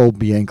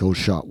Capo-Bianco's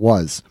shot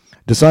was.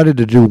 Decided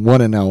to do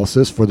one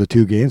analysis for the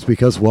two games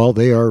because, well,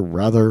 they are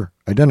rather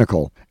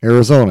identical.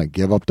 Arizona,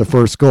 give up the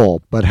first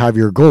goal, but have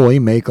your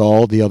goalie make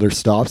all the other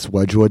stops,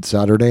 Wedgwood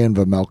Saturday and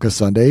Vejmelka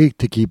Sunday,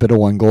 to keep it a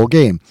one-goal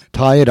game.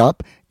 Tie it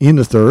up in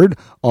the third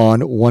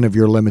on one of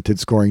your limited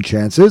scoring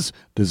chances,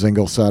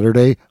 Dzingel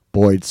Saturday,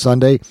 Boyd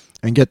Sunday,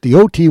 and get the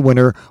OT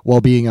winner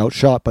while being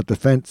outshot but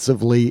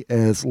defensively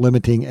as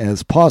limiting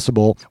as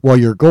possible while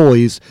your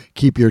goalies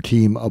keep your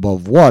team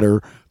above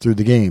water through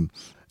the game.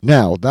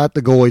 Now, that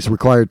the goalies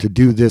required to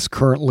do this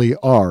currently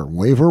are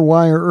waiver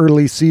wire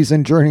early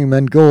season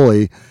journeyman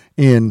goalie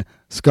in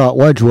Scott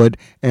Wedgwood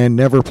and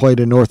never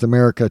played in North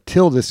America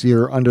till this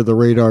year under the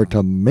radar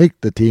to make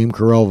the team,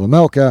 Karel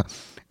Vejmelka,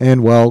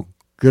 and, well,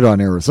 good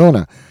on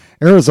Arizona.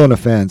 Arizona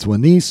fans,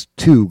 when these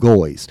two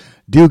goalies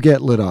do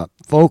get lit up,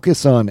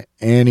 focus on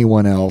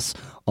anyone else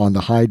on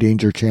the high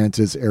danger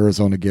chances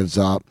Arizona gives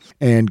up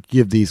and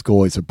give these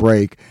goalies a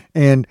break.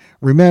 And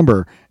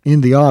remember,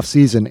 in the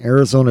offseason,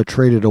 Arizona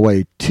traded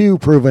away two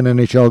proven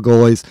NHL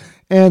goalies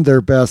and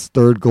their best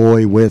third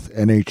goalie with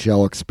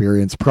NHL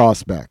experience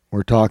prospect.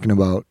 We're talking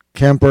about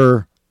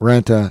Kemper,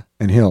 Renta,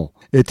 and Hill.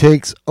 It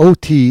takes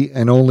OT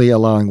and only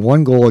allowing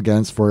one goal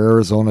against for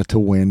Arizona to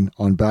win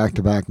on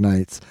back-to-back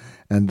nights.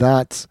 And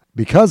that's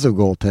because of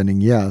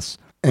goaltending, yes.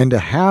 And to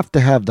have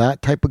that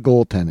type of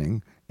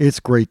goaltending, it's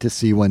great to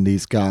see when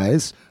these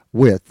guys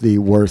with the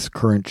worst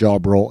current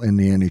job role in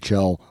the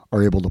NHL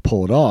are able to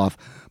pull it off.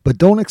 But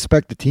don't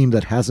expect a team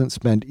that hasn't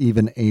spent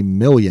even $1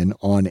 million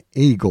on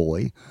a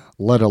goalie,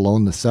 let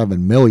alone the $7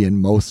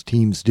 million most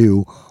teams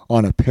do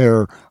on a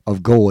pair of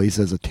goalies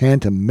as a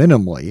tandem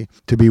minimally,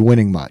 to be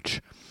winning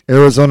much.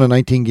 Arizona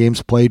 19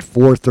 games played,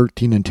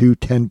 4-13-2,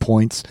 10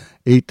 points,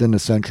 8th in the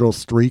Central,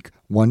 streak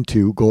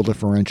 1-2, goal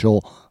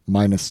differential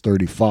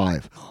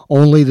 -35.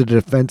 Only the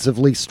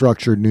defensively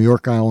structured New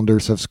York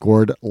Islanders have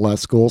scored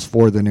less goals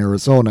for than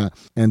Arizona,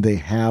 and they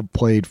have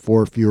played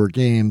 4 fewer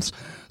games.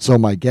 So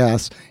my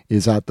guess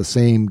is at the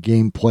same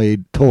game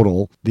played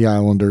total, the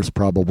Islanders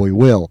probably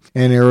will.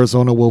 And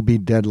Arizona will be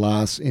dead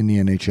last in the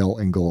NHL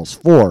in goals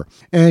for.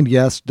 And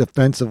yes,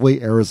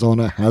 defensively,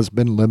 Arizona has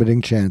been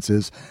limiting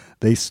chances.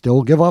 They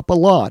still give up a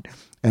lot,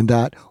 and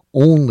that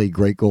only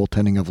great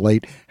goaltending of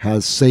late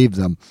has saved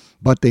them.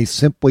 But they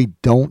simply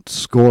don't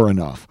score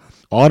enough.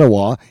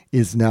 Ottawa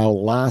is now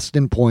last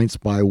in points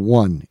by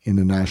 1 in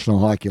the National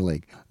Hockey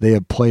League. They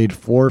have played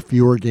 4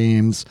 fewer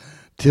games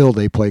till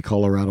they play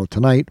Colorado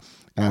tonight,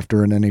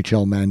 after an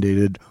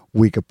NHL-mandated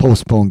week of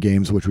postponed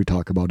games, which we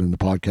talk about in the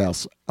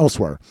podcast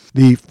elsewhere.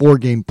 The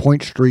 4-game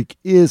point streak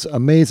is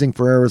amazing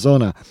for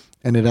Arizona,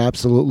 and it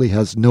absolutely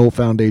has no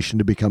foundation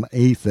to become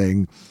a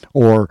thing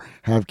or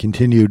have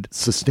continued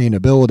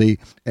sustainability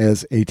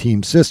as a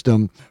team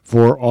system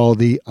for all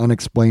the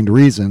unexplained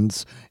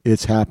reasons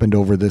it's happened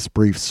over this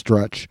brief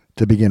stretch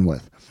to begin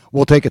with.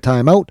 We'll take a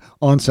time out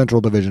on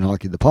Central Division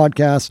Hockey, the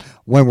podcast.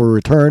 When we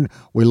return,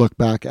 we look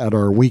back at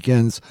our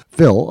weekend's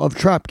fill of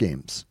trap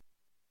games.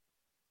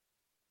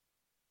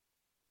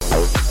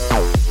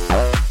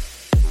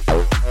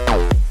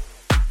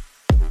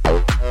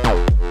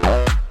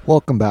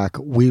 Welcome back.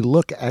 We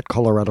look at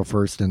Colorado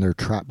first in their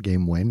trap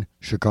game win,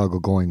 Chicago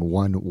going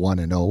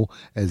 1-1-0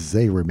 as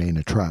they remain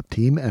a trap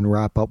team, and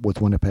wrap up with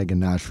Winnipeg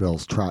and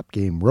Nashville's trap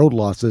game road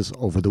losses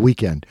over the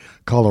weekend.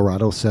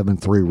 Colorado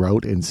 7-3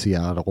 rout in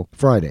Seattle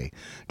Friday.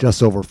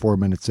 Just over 4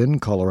 minutes in,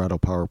 Colorado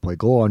power play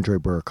goal, Andre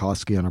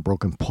Burakovsky on a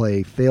broken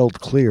play failed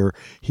clear.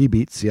 He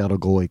beat Seattle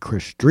goalie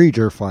Chris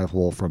Driedger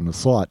 5-hole from the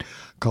slot.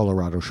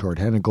 Colorado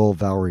shorthanded goal,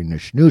 Valery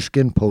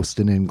Nishnushkin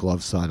posted in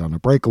glove side on a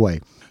breakaway.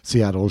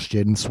 Seattle's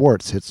Jaden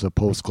Swartz hits the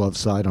post glove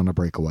side on a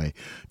breakaway.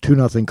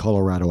 2-0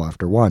 Colorado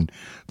after 1.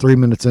 3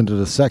 minutes into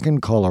the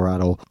second,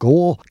 Colorado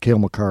goal. Cale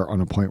Makar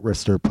on a point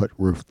wrister put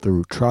Roof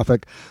through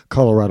traffic.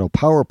 Colorado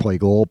power play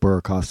goal.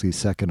 Burakovsky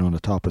second on a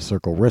top of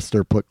circle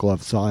wrister put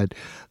glove side.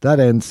 That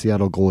ends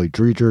Seattle goalie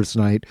Driedger's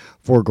night.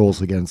 4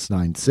 goals against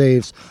 9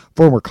 saves.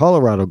 Former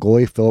Colorado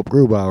goalie Philip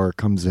Grubauer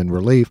comes in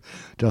relief.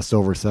 Just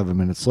over 7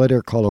 minutes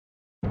later,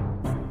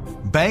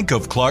 Bank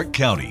of Clark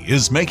County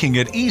is making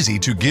it easy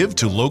to give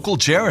to local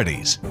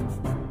charities.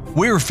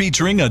 We're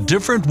featuring a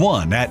different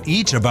one at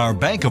each of our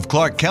Bank of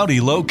Clark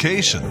County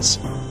locations.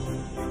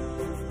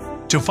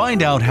 To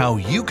find out how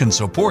you can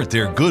support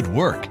their good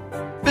work,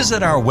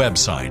 visit our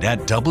website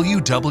at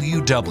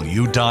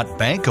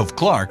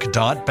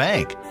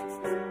www.bankofclark.bank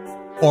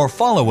or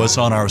follow us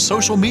on our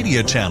social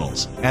media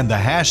channels and the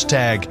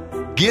hashtag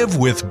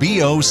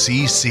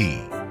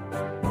GiveWithBOCC.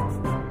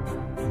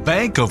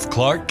 Bank of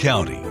Clark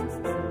County.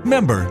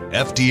 Member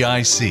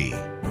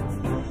FDIC.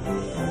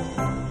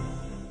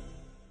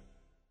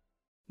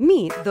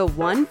 Meet the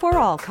One for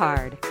All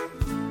card.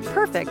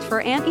 Perfect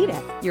for Aunt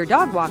Edith, your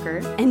dog walker,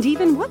 and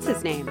even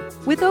what's-his-name.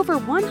 With over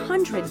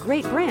 100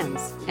 great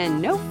brands and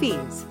no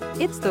fees,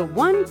 it's the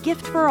one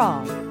gift for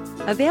all.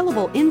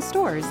 Available in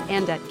stores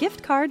and at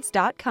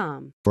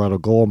giftcards.com. Colorado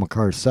goal,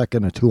 Makar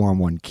second, a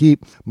 2-on-1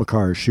 keep.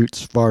 Makar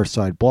shoots far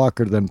side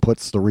blocker, then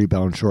puts the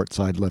rebound short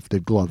side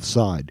lifted glove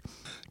side.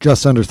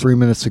 Just under 3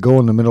 minutes to go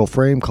in the middle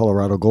frame,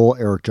 Colorado goal,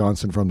 Eric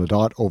Johnson from the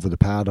dot over the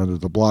pad under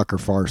the blocker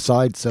far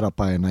side, set up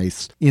by a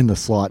nice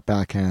in-the-slot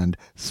backhand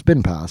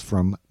spin pass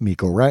from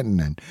Mikko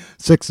Rantanen.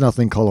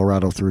 6-0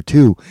 Colorado through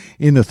 2.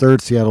 In the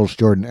third, Seattle's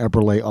Jordan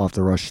Eberle off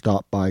the rush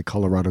stopped by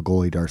Colorado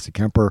goalie Darcy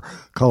Kemper.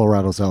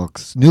 Colorado's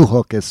Alex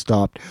Newhook is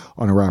stopped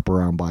on a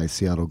wraparound by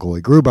Seattle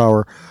goalie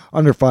Grubauer.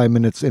 Under 5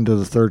 minutes into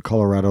the third,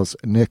 Colorado's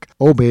Nick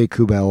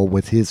Aube-Kubel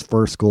with his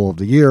first goal of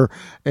the year,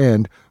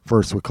 and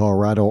first with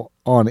Colorado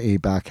on a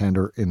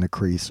backhander in the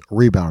crease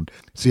rebound.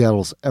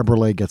 Seattle's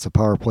Eberle gets a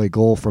power play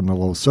goal from the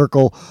low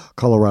circle.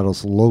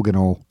 Colorado's Logan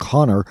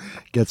O'Connor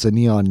gets a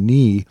knee-on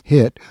knee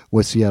hit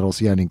with Seattle's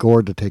Yanni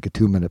Gourde to take a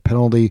 2-minute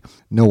penalty.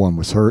 No one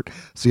was hurt.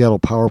 Seattle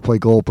power play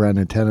goal,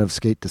 Brandon Tanev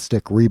skate to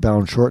stick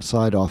rebound short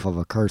side off of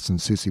a Carson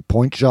Soucy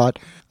point shot.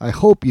 I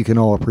hope you can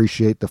all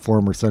appreciate the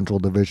former Central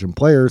Division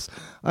players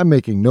I'm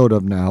making note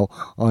of now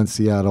on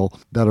Seattle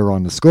that are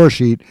on the score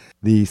sheet.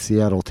 The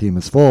Seattle team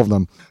is full of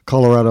them.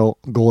 Colorado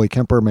goalie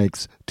Kemper makes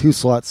 2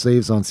 slot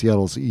saves on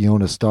Seattle's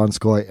Jonas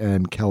Donskoy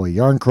and Kelly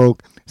Yarncroke.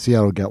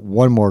 Seattle get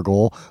one more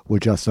goal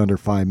with just under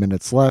 5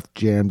 minutes left,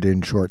 jammed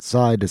in short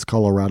side as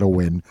Colorado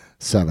win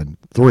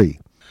 7-3.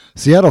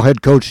 Seattle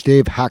head coach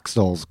Dave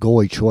Hakstol's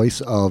goalie choice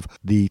of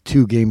the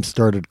 2 games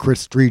started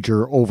Chris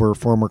Driedger over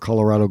former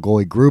Colorado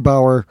goalie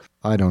Grubauer,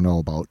 I don't know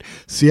about.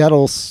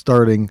 Seattle's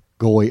starting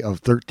goalie of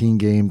 13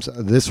 games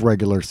this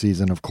regular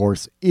season, of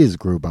course, is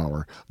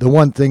Grubauer. The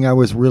one thing I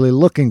was really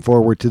looking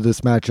forward to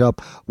this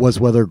matchup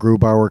was whether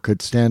Grubauer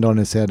could stand on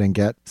his head and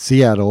get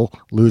Seattle,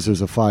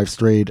 losers of 5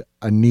 straight,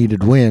 a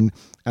needed win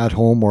at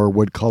home, or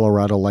would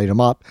Colorado light him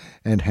up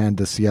and hand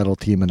the Seattle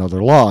team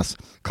another loss.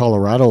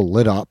 Colorado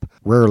lit up,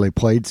 rarely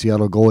played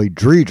Seattle goalie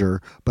Driedger,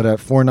 but at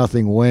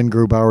 4-0 when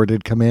Grubauer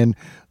did come in,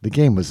 the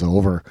game was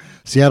over.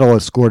 Seattle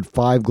has scored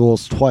 5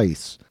 goals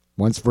twice.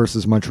 once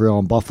versus Montreal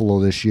and Buffalo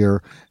this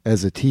year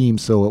as a team,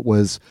 so it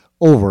was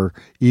over,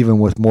 even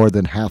with more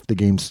than half the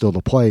game still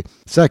to play.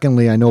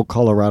 Secondly, I know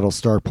Colorado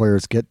star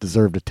players get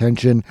deserved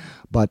attention,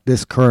 but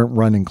this current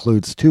run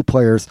includes two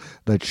players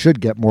that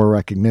should get more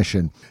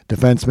recognition.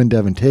 Defenseman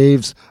Devon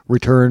Toews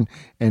return,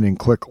 and in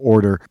quick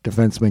order,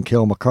 defenseman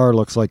Cale Makar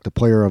looks like the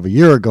player of a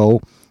year ago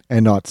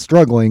and not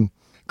struggling.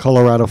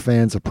 Colorado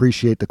fans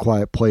appreciate the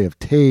quiet play of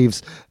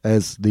Toews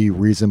as the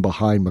reason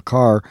behind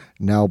Makar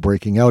now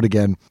breaking out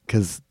again,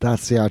 because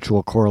that's the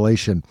actual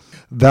correlation.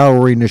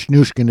 Valeri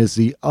Nichushkin is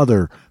the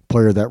other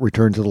player that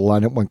returned to the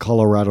lineup when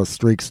Colorado's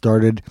streak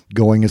started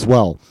going as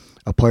well.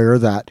 A player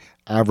that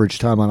average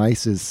time on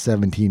ice is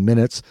 17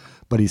 minutes,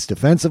 but he's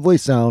defensively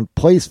sound,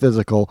 plays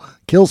physical,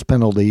 kills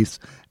penalties,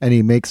 and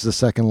he makes the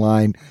second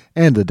line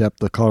and the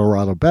depth of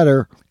Colorado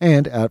better.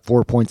 And at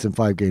 4 points in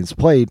 5 games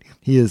played,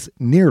 he is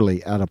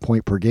nearly at a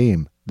point per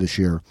game this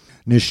year.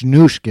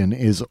 Nichushkin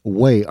is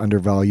way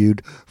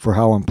undervalued for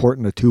how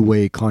important a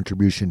two-way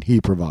contribution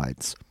he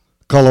provides.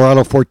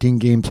 Colorado 14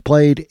 games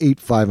played,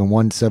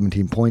 8-5-1,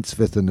 17 points,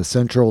 5th in the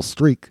Central,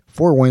 streak,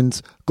 4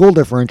 wins, goal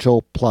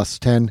differential plus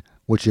 10,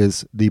 which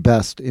is the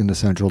best in the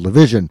Central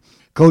Division.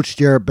 Coach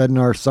Jared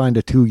Bednar signed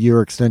a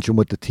 2-year extension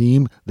with the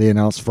team. They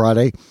announced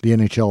Friday. The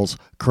NHL's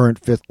current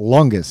 5th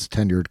longest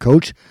tenured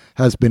coach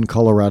has been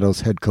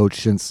Colorado's head coach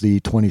since the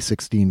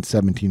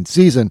 2016-17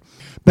 season.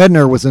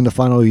 Bednar was in the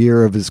final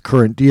year of his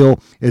current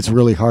deal. It's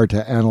really hard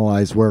to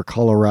analyze where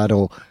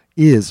Colorado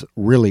is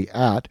really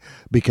at,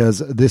 because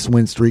this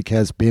win streak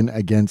has been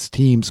against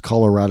teams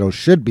Colorado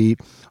should beat,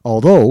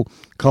 although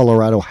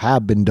Colorado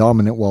have been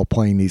dominant while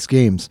playing these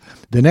games.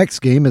 The next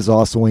game is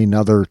also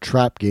another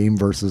trap game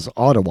versus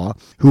Ottawa,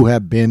 who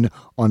have been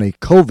on a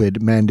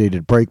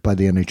COVID-mandated break by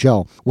the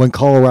NHL. When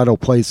Colorado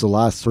plays the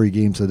last 3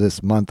 games of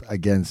this month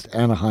against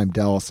Anaheim,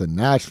 Dallas, and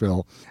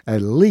Nashville,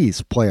 at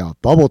least playoff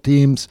bubble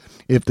teams,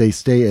 if they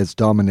stay as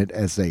dominant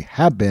as they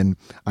have been,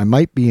 I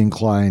might be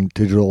inclined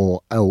to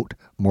dole out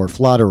more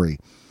flattery.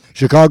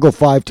 Chicago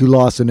 5-2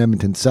 loss in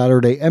Edmonton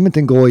Saturday.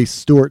 Edmonton goalie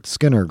Stuart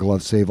Skinner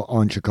glove save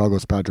on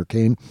Chicago's Patrick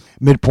Kane.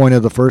 Midpoint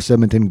of the first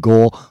Edmonton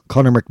goal,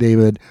 Connor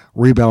McDavid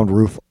rebound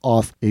roof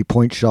off a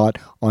point shot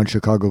on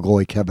Chicago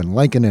goalie Kevin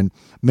Lankinen.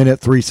 Minute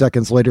 3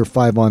 seconds later,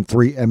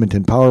 5-on-3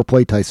 Edmonton power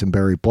play. Tyson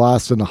Barrie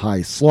blasts in the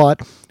high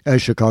slot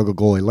as Chicago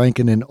goalie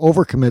Lankinen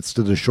overcommits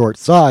to the short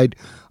side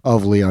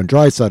of Leon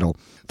Draisaitl.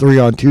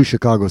 3-on-2,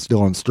 Chicago's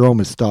Dylan Strome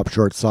is stopped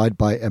short side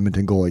by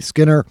Edmonton goalie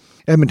Skinner.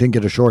 Edmonton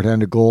get a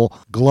shorthanded goal,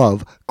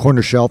 glove,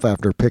 corner shelf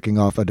after picking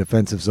off a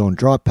defensive zone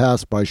drop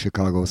pass by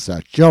Chicago's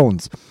Seth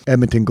Jones.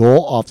 Edmonton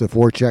goal off the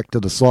forecheck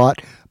to the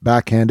slot,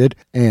 backhanded,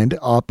 and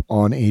up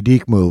on a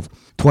deke move.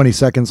 20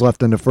 seconds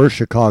left in the first,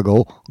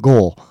 Chicago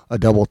goal. A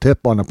double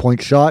tip on a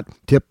point shot,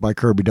 tipped by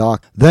Kirby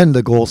Dach. Then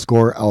the goal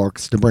scorer,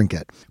 Alex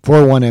DeBrincat.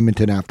 4-1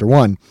 Edmonton after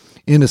 1.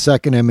 In the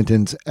second,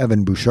 Edmonton's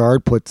Evan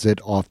Bouchard puts it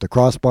off the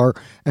crossbar,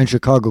 and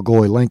Chicago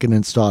goalie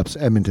Lankinen stops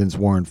Edmonton's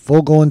Warren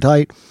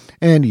Fogelentite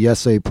and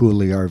Jesse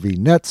Puljujärvi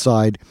net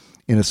side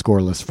in a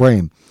scoreless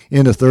frame.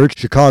 In the third,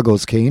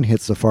 Chicago's Kane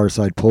hits the far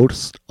side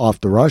post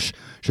off the rush.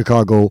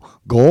 Chicago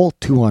goal,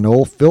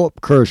 2-0. Philip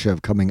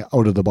Kurashev coming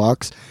out of the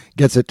box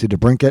gets it to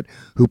DeBrincat,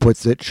 who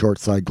puts it short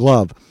side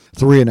glove.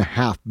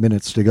 3.5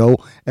 minutes to go.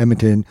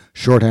 Edmonton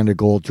shorthanded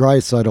goal,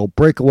 Draisaitl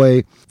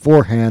breakaway,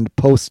 forehand,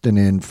 post and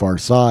in, far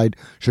side.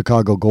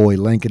 Chicago goalie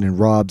Lankinen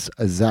robs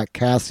Zach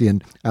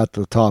Kassian at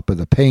the top of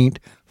the paint.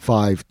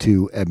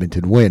 5-2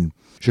 Edmonton win.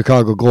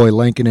 Chicago goalie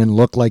Lankinen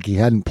looked like he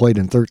hadn't played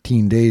in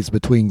 13 days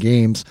between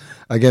games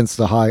against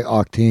the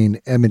high-octane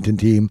Edmonton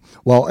team,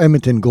 while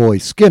Edmonton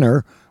goalie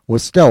Skinner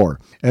was stellar.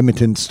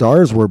 Edmonton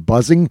Stars were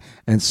buzzing,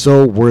 and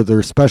so were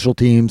their special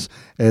teams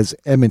as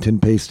Edmonton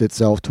paced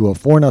itself to a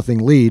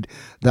 4-0 lead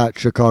that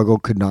Chicago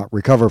could not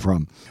recover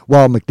from.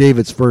 While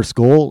McDavid's first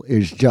goal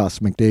is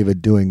just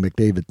McDavid doing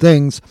McDavid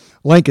things,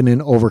 Lankinen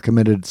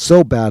overcommitted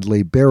so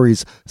badly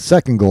Barrie's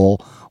second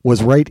goal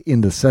was right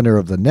in the center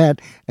of the net,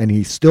 and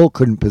he still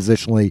couldn't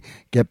positionally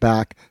get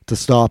back to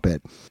stop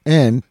it.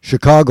 And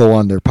Chicago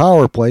on their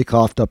power play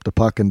coughed up the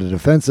puck in the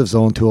defensive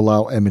zone to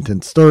allow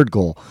Edmonton's third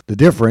goal. The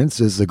difference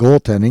is the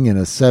goaltending in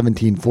a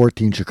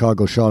 17-14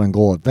 Chicago shot on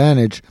goal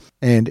advantage,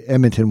 and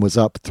Edmonton was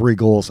up 3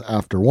 goals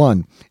after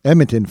 1.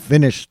 Edmonton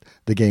finished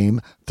the game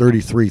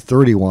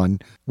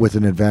 33-31 with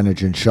an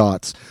advantage in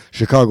shots.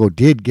 Chicago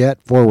did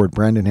get forward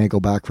Brandon Hagel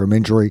back from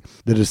injury.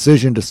 The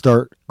decision to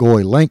start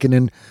goalie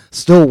Lankinen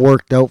still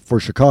worked out for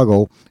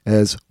Chicago,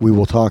 as we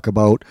will talk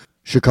about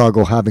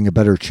Chicago having a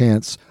better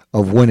chance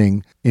of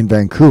winning in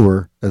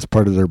Vancouver as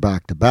part of their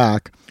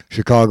back-to-back.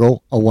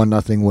 Chicago, a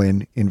 1-0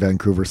 win in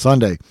Vancouver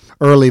Sunday.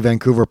 Early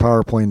Vancouver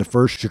power play in the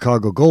first,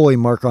 Chicago goalie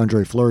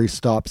Marc-Andre Fleury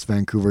stops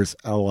Vancouver's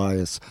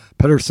Elias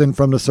Pettersson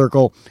from the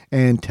circle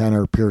and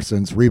Tanner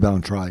Pearson's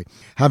rebound try.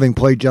 Having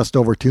played just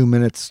over 2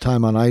 minutes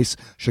time on ice,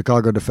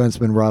 Chicago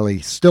defenseman Riley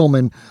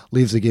Stillman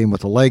leaves the game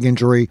with a leg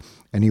injury,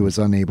 and he was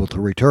unable to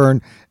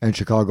return, and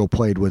Chicago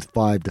played with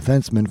 5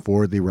 defensemen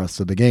for the rest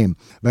of the game.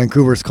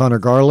 Vancouver's Connor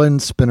Garland,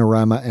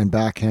 spinorama and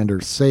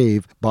backhander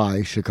save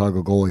by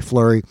Chicago goalie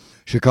Fleury.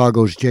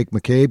 Chicago's Jake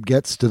McCabe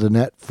gets to the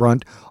net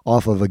front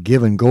off of a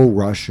give-and-go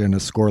rush in a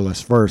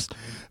scoreless first.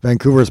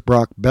 Vancouver's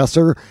Brock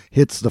Besser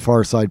hits the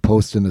far side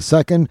post in the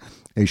second.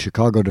 A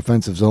Chicago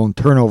defensive zone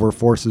turnover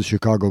forces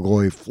Chicago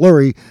goalie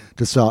Fleury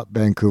to stop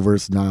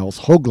Vancouver's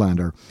Niles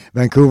Höglander.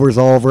 Vancouver's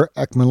Oliver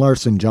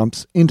Ekman-Larsson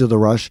jumps into the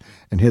rush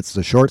and hits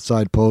the short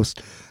side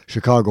post.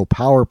 Chicago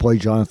power play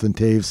Jonathan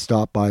Toews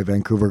stopped by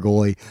Vancouver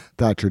goalie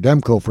Thatcher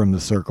Demko from the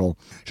circle.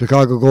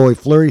 Chicago goalie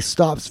Fleury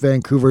stops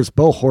Vancouver's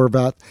Bo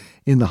Horvath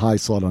in the high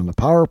slot on the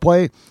power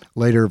play.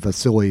 Later,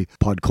 Vasily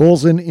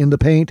Podkolzin in the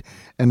paint,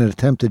 and an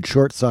attempted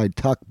short side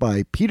tuck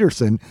by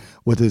Peterson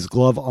with his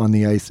glove on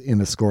the ice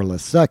in a scoreless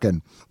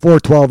second.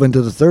 4:12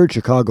 into the third,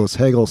 Chicago's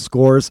Hagel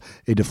scores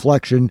a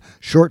deflection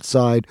short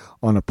side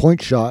on a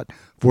point shot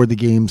for the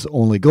game's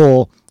only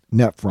goal,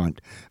 net front.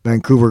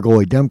 Vancouver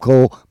goalie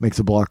Demko makes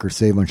a blocker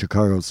save on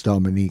Chicago's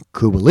Dominique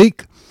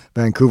Kubalik.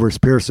 Vancouver's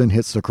Pearson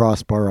hits the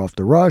crossbar off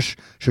the rush.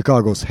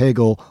 Chicago's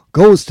Hagel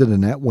goes to the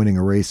net, winning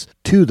a race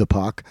to the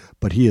puck,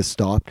 but he is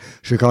stopped.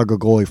 Chicago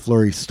goalie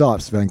Fleury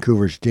stops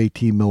Vancouver's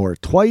JT Miller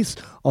twice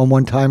on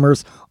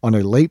one-timers on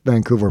a late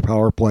Vancouver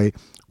power play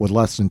with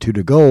less than 2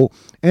 to go,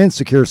 and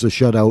secures a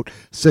shutout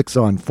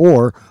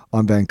 6-on-4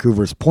 on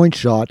Vancouver's point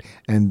shot,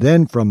 and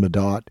then from the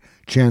dot,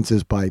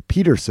 chances by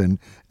Peterson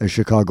as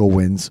Chicago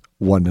wins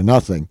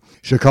 1-0.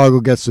 Chicago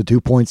gets the 2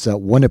 points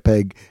that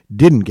Winnipeg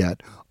didn't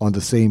get on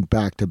the same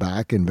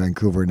back-to-back in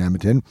Vancouver and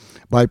Edmonton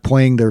by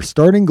playing their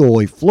starting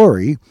goalie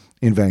Fleury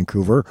in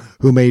Vancouver,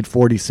 who made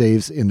 40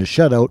 saves in the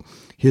shutout,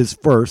 his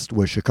first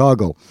with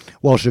Chicago.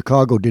 While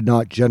Chicago did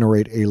not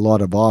generate a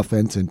lot of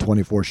offense in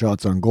 24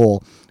 shots on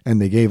goal,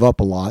 and they gave up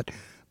a lot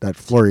that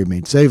Fleury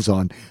made saves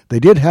on, they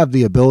did have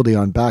the ability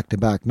on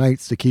back-to-back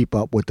nights to keep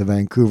up with the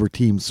Vancouver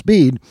team's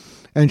speed,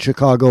 and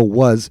Chicago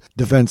was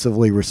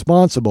defensively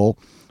responsible,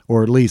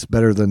 or at least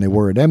better than they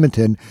were in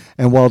Edmonton,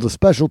 and while the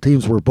special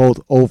teams were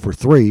both 0 for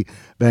 3,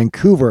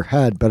 Vancouver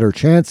had better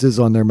chances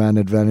on their man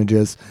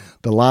advantages.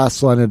 The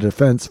last line of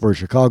defense for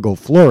Chicago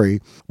Fleury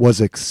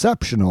was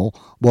exceptional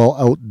while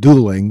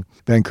out-dueling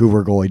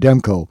Vancouver goalie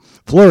Demko.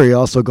 Fleury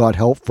also got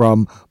help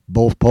from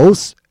both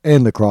posts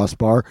and the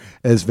crossbar,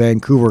 as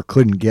Vancouver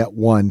couldn't get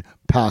one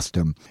past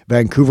him.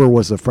 Vancouver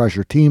was a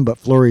fresher team, but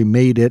Fleury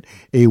made it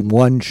a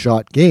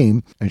one-shot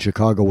game, and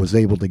Chicago was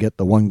able to get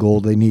the one goal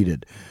they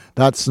needed.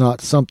 That's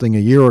not something a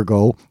year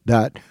ago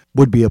that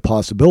would be a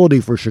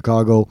possibility for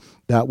Chicago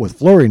that with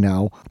Fleury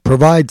now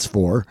provides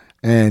for,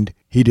 and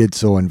he did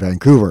so in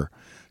Vancouver.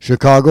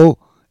 Chicago,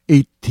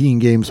 18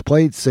 games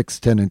played,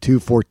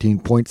 6-10-2, 14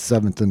 points,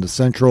 7th in the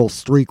Central,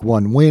 streak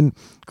 1 win,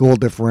 goal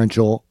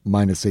differential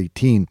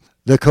 -18.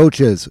 The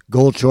coaches,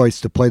 goal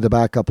choice to play the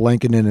backup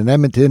Lankinen and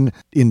Edmonton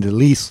in the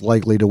least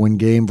likely to win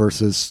game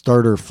versus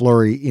starter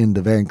Fleury in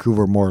the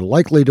Vancouver more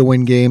likely to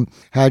win game,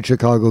 had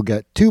Chicago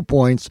get 2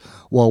 points,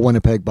 while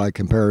Winnipeg by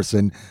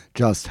comparison,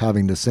 just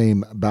having the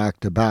same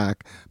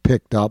back-to-back,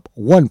 picked up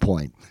 1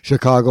 point.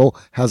 Chicago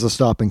has a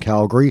stop in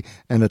Calgary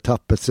and a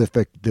tough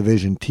Pacific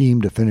Division team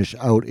to finish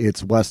out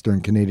its Western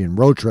Canadian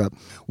road trip.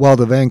 While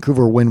the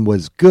Vancouver win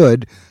was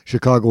good,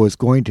 Chicago is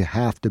going to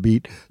have to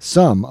beat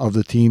some of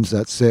the teams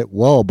that sit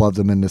well above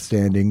them in the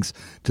standings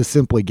to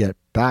simply get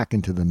back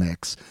into the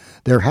mix.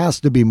 There has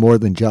to be more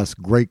than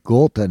just great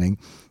goaltending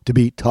to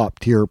beat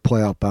top-tier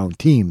playoff-bound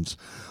teams.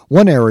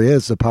 One area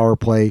is the power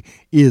play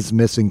is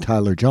missing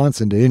Tyler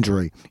Johnson to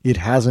injury. It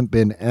hasn't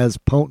been as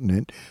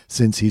potent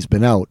since he's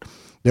been out.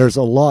 There's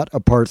a lot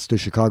of parts to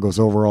Chicago's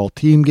overall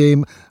team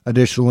game,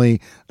 additionally,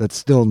 that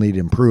still need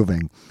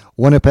improving.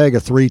 Winnipeg, a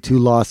 3-2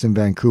 loss in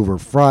Vancouver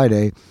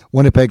Friday.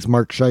 Winnipeg's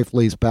Mark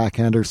Scheifele's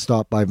backhander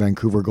stopped by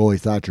Vancouver goalie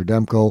Thatcher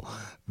Demko.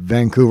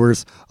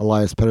 Vancouver's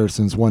Elias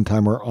Pettersson's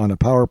one-timer on a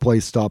power play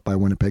stopped by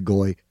Winnipeg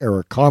goalie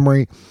Eric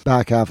Comrie.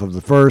 Back half of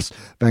the first,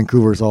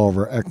 Vancouver's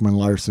Oliver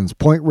Ekman-Larsson's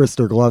point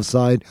wrister glove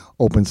side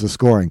opens the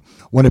scoring.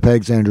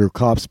 Winnipeg's Andrew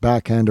Kopp's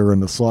backhander in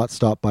the slot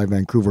stopped by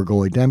Vancouver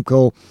goalie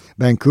Demko.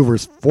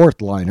 Vancouver's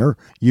fourth liner,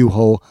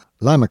 Juho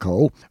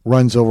Lammikko,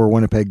 runs over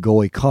Winnipeg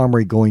goalie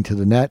Comrie going to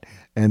the net,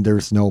 and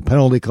there's no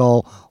penalty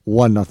call.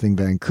 1-0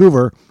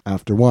 Vancouver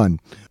after 1.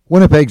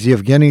 Winnipeg's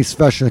Yevgeny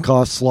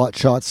Svechnikov's slot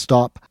shot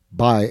stopped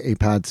by a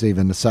pad save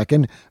in the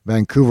second.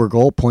 Vancouver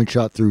goal, point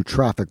shot through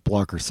traffic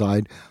blocker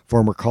side.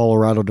 Former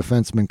Colorado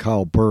defenseman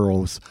Kyle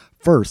Burroughs'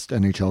 first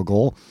NHL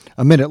goal.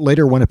 A minute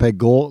later, Winnipeg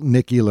goal,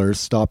 Nick Ehlers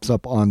stops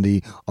up on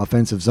the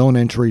offensive zone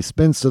entry,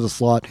 spins to the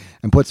slot,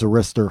 and puts a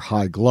wrister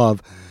high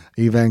glove.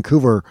 A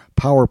Vancouver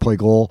power play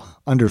goal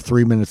under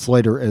 3 minutes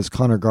later as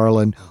Connor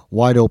Garland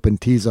wide open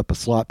tees up a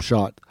slap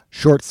shot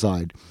short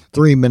side.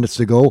 3 minutes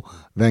to go,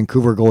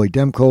 Vancouver goalie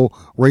Demko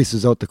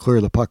races out to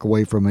clear the puck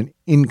away from an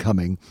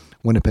incoming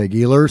Winnipeg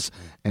Ehlers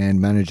and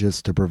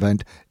manages to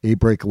prevent a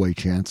breakaway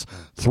chance.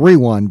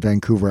 3-1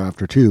 Vancouver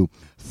after 2.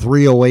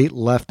 3:08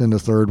 left in the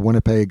third.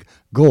 Winnipeg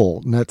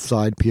goal, net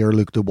side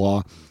Pierre-Luc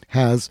Dubois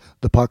has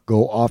the puck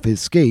go off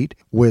his skate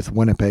with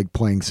Winnipeg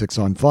playing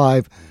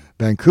 6-on-5.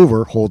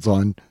 Vancouver holds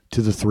on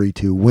to the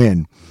 3-2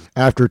 win.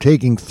 After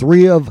taking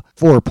 3 of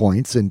 4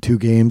 points in 2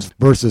 games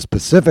versus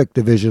Pacific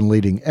Division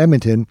leading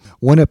Edmonton,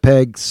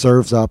 Winnipeg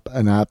serves up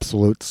an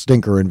absolute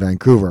stinker in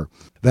Vancouver.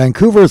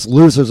 Vancouver's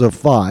losers of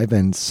 5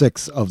 and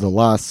 6 of the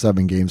last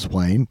 7 games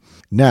playing.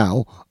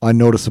 Now,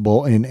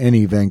 unnoticeable in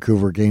any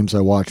Vancouver games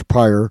I watched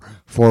prior,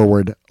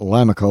 forward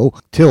Lamico,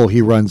 till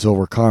he runs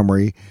over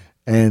Comrie,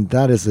 and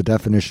that is the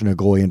definition of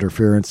goalie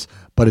interference,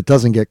 but it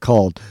doesn't get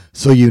called,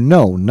 so you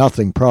know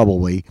nothing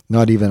probably,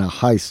 not even a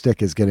high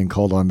stick is getting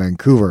called on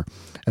Vancouver.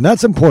 And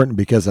that's important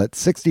because at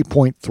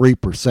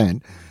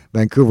 60.3%,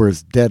 Vancouver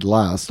is dead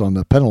last on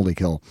the penalty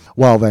kill,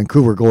 while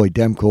Vancouver goalie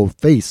Demko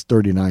faced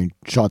 39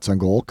 shots on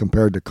goal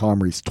compared to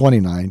Comrie's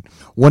 29.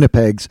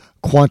 Winnipeg's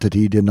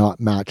quantity did not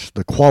match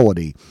the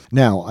quality.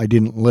 Now, I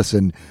didn't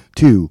listen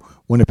to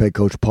Winnipeg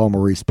coach Paul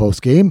Maurice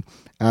post-game.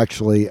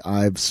 Actually,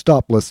 I've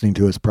stopped listening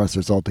to his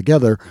pressers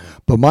altogether,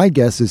 but my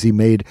guess is he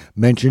made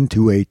mention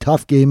to a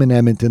tough game in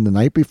Edmonton the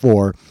night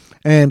before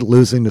and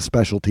losing to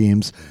special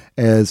teams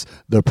as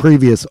the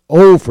previous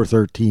 0 for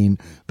 13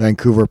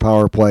 Vancouver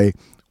power play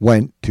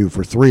went 2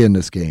 for 3 in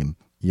this game.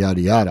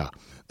 Yada yada.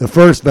 The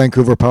first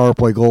Vancouver power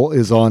play goal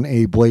is on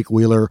a Blake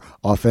Wheeler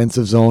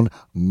offensive zone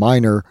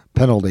minor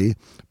penalty,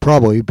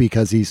 probably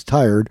because he's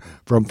tired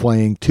from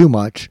playing too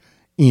much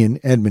in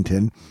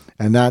Edmonton,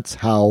 and that's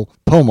how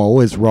Pomo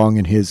is wrong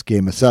in his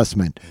game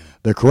assessment.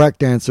 The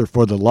correct answer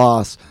for the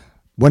loss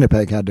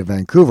Winnipeg had to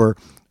Vancouver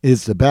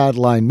is the bad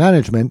line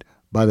management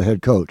by the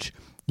head coach.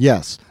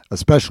 Yes,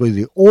 especially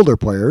the older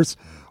players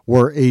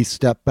were a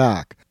step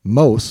back.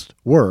 Most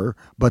were,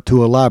 but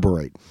to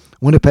elaborate.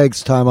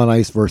 Winnipeg's time on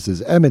ice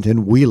versus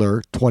Edmonton,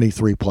 Wheeler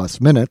 23-plus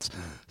minutes,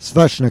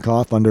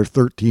 Svechnikov under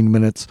 13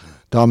 minutes,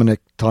 Dominic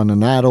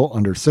Toninato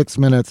under 6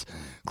 minutes,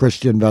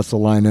 Christian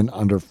Vesalainen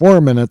under 4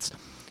 minutes,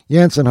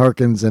 Jansen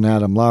Harkins and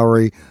Adam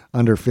Lowry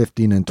under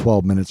 15 and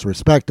 12 minutes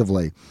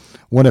respectively.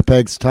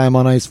 Winnipeg's time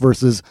on ice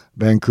versus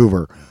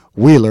Vancouver,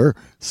 Wheeler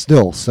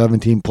still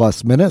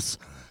 17-plus minutes,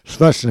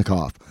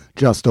 Svechnikov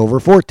just over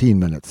 14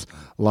 minutes,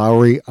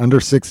 Lowry under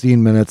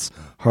 16 minutes,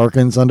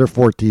 Harkins under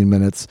 14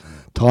 minutes,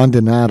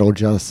 Toninato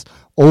just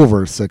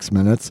over 6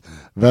 minutes,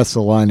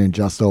 Vesalainen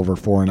just over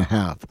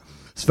 4.5.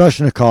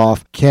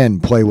 Svechnikov can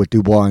play with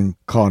Dubois and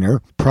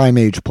Connor, prime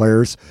age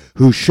players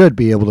who should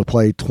be able to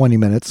play 20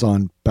 minutes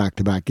on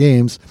back-to-back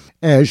games,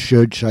 as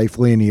should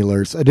Scheifele and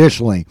Ehlers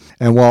additionally.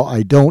 And while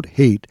I don't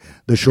hate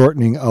the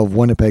shortening of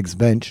Winnipeg's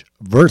bench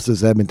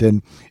versus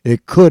Edmonton,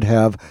 it could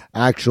have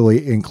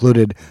actually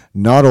included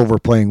not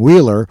overplaying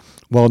Wheeler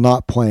while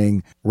not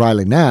playing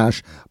Riley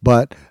Nash,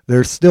 but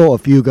there's still a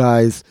few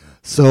guys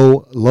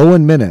so low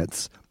in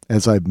minutes,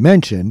 as I've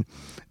mentioned,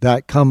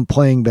 that come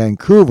playing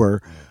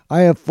Vancouver,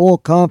 I have full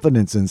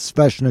confidence in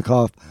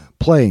Svechnikov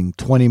playing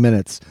 20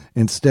 minutes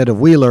instead of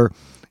Wheeler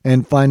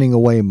and finding a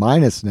way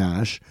minus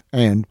Nash,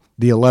 and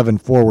the 11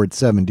 forward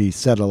 7D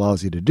set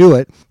allows you to do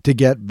it, to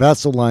get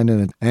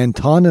Vesalainen and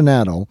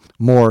Toninato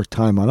more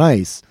time on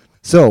ice.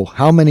 So,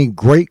 how many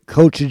great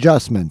coach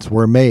adjustments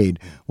were made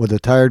with a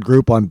tired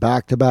group on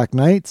back-to-back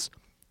nights?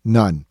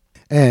 None.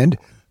 And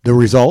the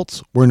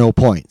results were no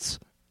points.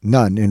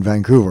 None in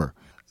Vancouver.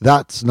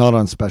 That's not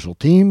on special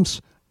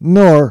teams,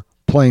 nor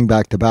playing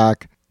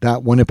back-to-back.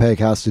 That Winnipeg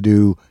has to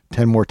do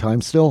 10 more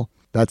times still.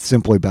 That's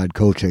simply bad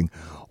coaching.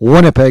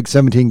 Winnipeg,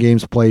 17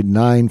 games played,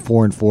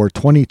 9-4-4,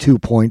 22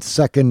 points,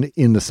 second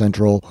in the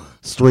Central,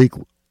 streak,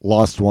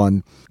 lost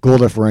 1, goal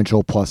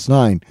differential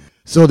 +9.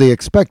 So the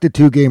expected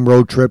 2-game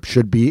road trip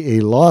should be a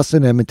loss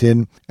in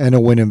Edmonton and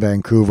a win in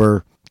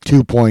Vancouver,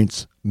 2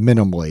 points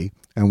minimally,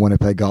 and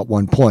Winnipeg got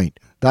 1 point.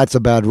 That's a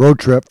bad road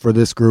trip for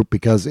this group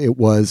because it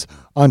was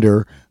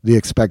under the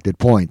expected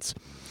points.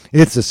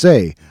 It's to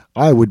say,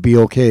 I would be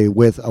okay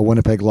with a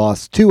Winnipeg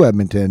loss to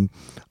Edmonton.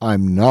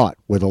 I'm not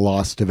with a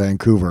loss to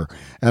Vancouver.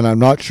 And I'm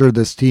not sure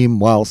this team,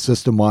 while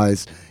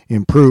system-wise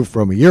improved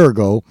from a year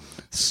ago,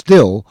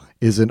 still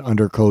isn't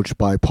undercoached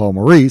by Paul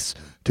Maurice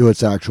to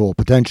its actual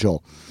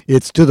potential.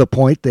 It's to the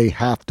point they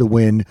have to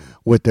win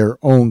with their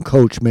own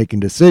coach making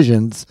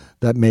decisions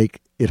that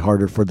make it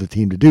harder for the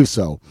team to do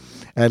so.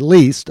 At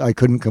least I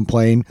couldn't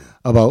complain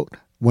about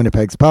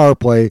Winnipeg's power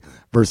play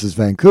versus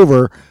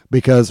Vancouver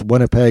because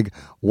Winnipeg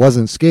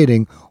wasn't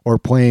skating or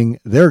playing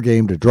their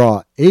game to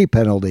draw a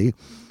penalty,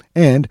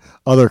 and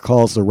other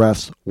calls the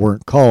refs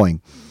weren't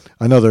calling.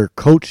 Another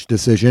coach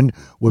decision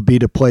would be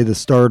to play the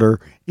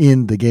starter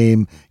in the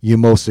game you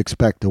most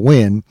expect to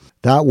win.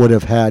 That would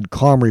have had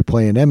Comrie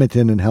play in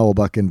Edmonton and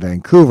Hellebuyck in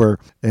Vancouver,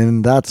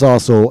 and that's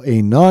also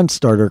a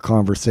non-starter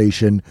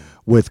conversation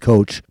with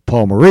coach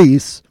Paul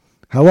Maurice.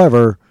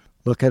 However,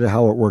 look at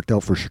how it worked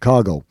out for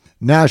Chicago.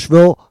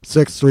 Nashville,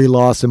 6-3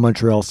 loss in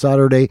Montreal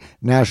Saturday.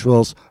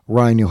 Nashville's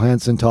Ryan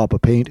Johansson top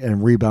of paint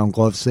and rebound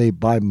glove save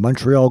by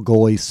Montreal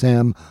goalie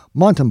Sam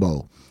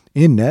Montembeault.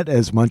 in net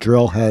as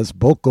Montreal has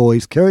both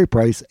goalies Carey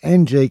Price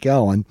and Jake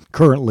Allen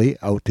currently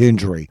out to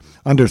injury.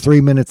 Under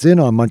 3 minutes in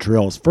on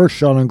Montreal's first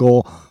shot on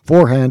goal,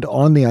 forehand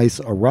on the ice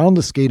around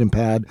the skate and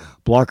pad,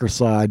 blocker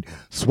side,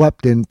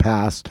 swept in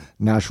past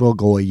Nashville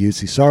goalie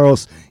Juuse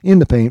Saros in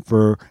the paint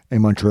for a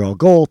Montreal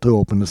goal to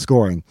open the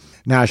scoring.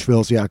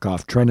 Nashville's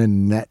Yakov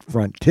Trenin net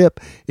front tip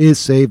is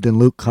saved and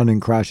Luke Cunnin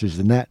crashes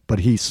the net, but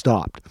he's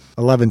stopped.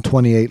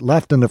 11:28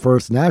 left in the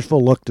first.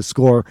 Nashville looked to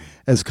score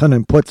as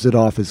Cunnin puts it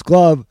off his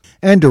glove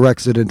and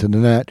directs it into the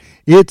net.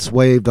 It's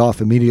waved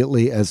off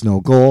immediately as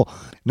no goal.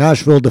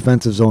 Nashville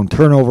defensive zone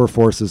turnover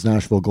forces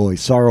Nashville goalie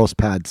Saros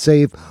pad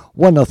save.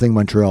 1-0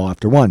 Montreal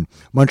after 1.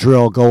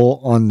 Montreal goal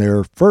on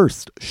their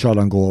first shot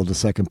on goal of the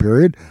second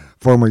period.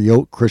 Former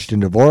Yote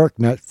Christian Dvorak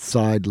net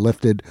side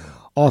lifted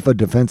off a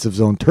defensive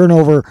zone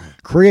turnover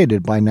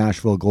created by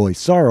Nashville goalie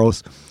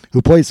Saros,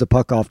 who plays the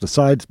puck off the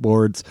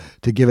sideboards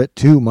to give it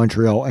to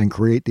Montreal and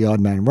create the odd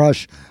man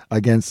rush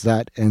against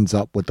that ends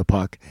up with the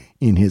puck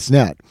in his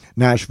net.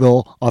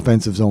 Nashville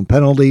offensive zone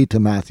penalty to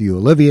Matthew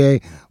Olivier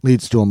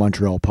leads to a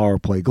Montreal power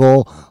play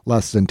goal.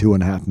 Less than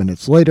 2.5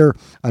 minutes later,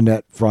 a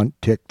net front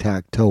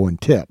tic-tac-toe and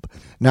tip.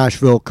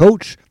 Nashville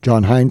coach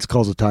John Hines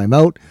calls a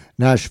timeout.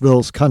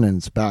 Nashville's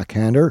Cunnin's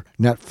backhander,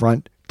 net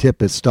front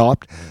tip is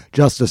stopped.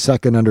 Just a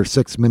second under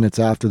 6 minutes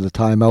after the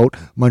timeout,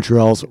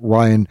 Montreal's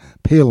Ryan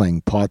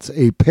Poehling pots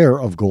a pair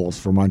of goals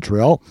for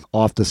Montreal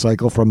off the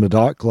cycle from the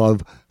dot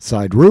glove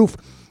side roof,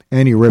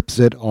 and he rips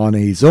it on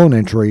a zone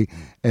entry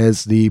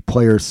as the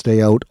players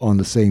stay out on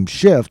the same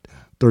shift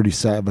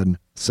 37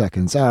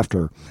 seconds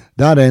after.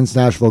 That ends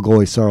Nashville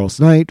goalie Saros'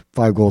 night,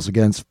 5 goals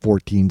against,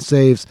 14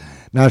 saves.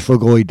 Nashville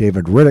goalie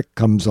David Rittich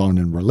comes on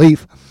in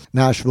relief.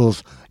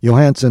 Nashville's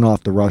Johansson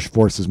off the rush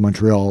forces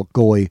Montreal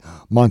goalie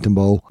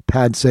Montembeault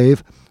pad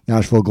save.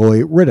 Nashville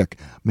goalie Rittich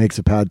makes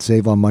a pad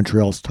save on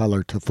Montreal's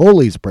Tyler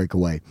Toffoli's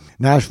breakaway.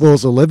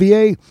 Nashville's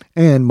Olivier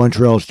and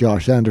Montreal's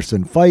Josh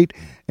Anderson fight,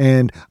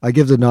 and I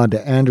give the nod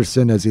to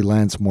Anderson as he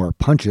lands more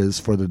punches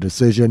for the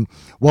decision.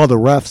 While the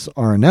refs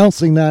are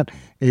announcing that,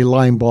 a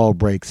line ball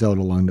breaks out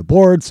along the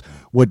boards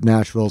with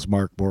Nashville's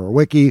Mark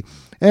Borowiecki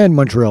and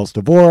Montreal's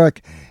Dvorak,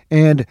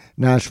 and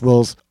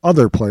Nashville's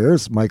other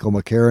players, Michael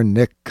McCarron,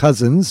 Nick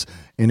Cousins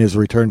in his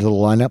return to the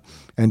lineup,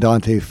 and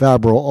Dante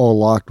Fabro all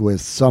locked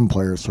with some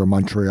players from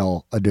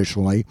Montreal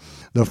additionally.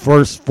 The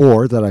first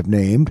 4 that I've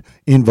named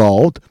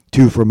involved,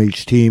 2 from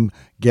each team,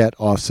 get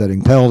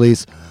offsetting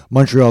penalties.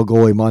 Montreal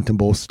goalie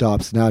Montembeault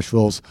stops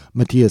Nashville's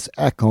Matthias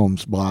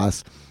Ekholm's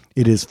blast.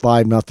 It is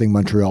 5-0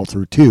 Montreal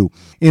through 2.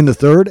 In the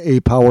third,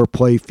 a power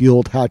play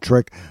fueled hat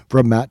trick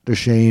from Matt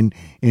Duchene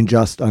in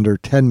just under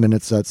 10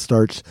 minutes that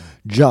starts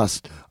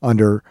just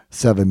under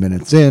 7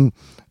 minutes in.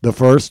 The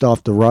first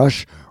off the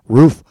rush,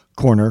 roof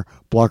corner,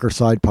 blocker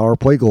side power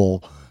play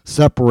goal,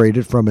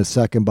 separated from his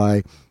second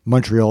by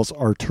Montreal's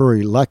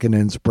Arturi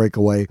Lekkonen's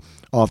breakaway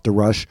off the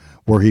rush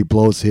where he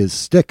blows his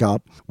stick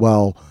up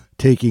while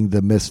taking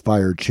the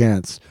misfired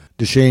chance.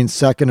 Duchene's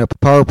second, a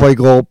power play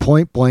goal,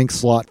 point-blank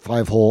slot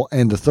 5-hole,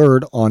 and the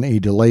third on a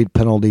delayed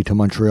penalty to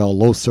Montreal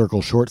low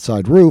circle short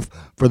side roof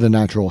for the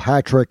natural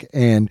hat trick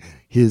and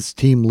his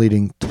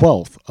team-leading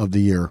 12th of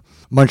the year.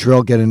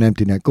 Montreal get an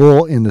empty net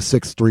goal in the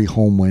 6-3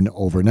 home win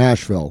over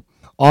Nashville.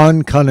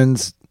 On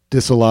Cunnin's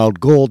disallowed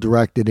goal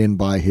directed in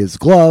by his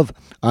glove,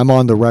 I'm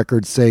on the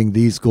record saying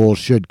these goals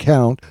should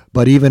count,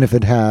 but even if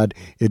it had,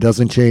 it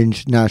doesn't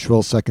change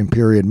Nashville's second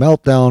period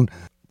meltdown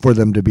for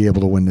them to be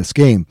able to win this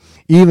game.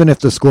 Even if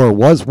the score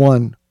was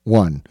 1-1,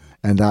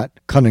 and that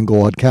Cunnin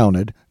goal had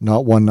counted,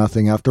 not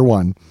 1-0 after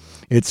 1,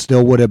 it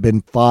still would have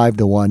been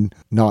 5-1,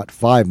 not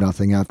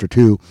 5-0 after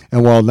 2.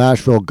 And while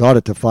Nashville got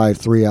it to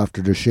 5-3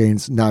 after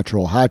Duchene's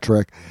natural hat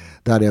trick,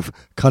 that if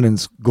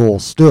Cunnin's goal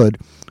stood,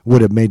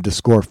 would have made the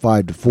score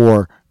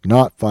 5-4,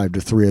 not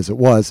 5-3 as it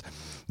was.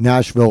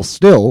 Nashville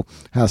still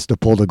has to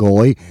pull the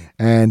goalie,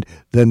 and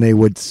then they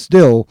would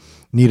still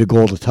need a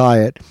goal to tie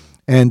it,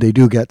 and they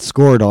do get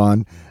scored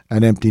on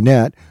an empty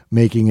net,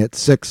 making it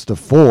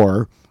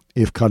 6-4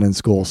 if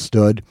Cunnin's goal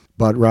stood,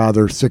 but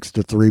rather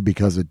 6-3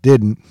 because it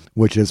didn't,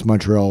 which is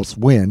Montreal's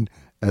win,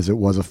 as it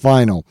was a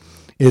final.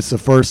 It's the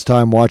first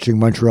time watching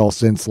Montreal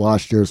since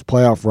last year's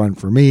playoff run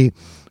for me,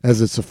 as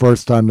it's the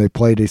first time they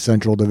played a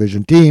Central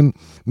Division team,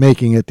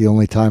 making it the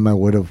only time I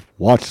would have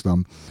watched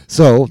them.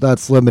 So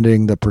that's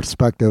limiting the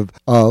perspective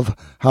of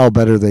how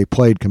better they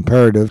played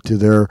comparative to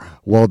their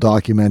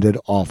well-documented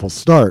awful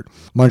start.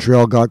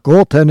 Montreal got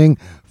goaltending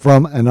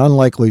from an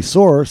unlikely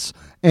source,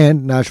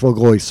 and Nashville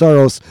goalie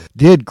Saros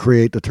did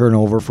create the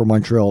turnover for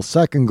Montreal's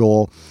second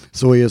goal,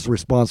 so he is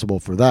responsible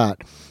for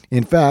that.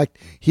 In fact,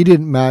 he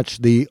didn't match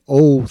the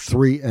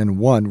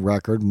 0-3-1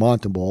 record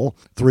Montembeault,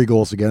 3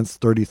 goals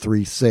against,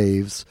 33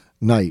 saves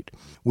night.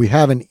 We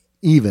haven't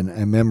even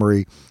a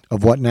memory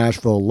of what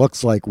Nashville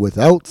looks like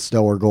without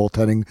stellar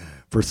goaltending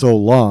for so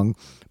long,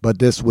 but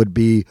this would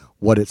be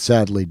what it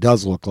sadly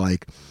does look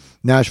like.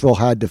 Nashville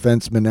had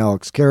defenseman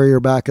Alex Carrier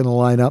back in the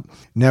lineup.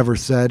 Never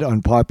said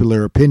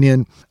unpopular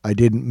opinion, I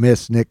didn't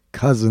miss Nick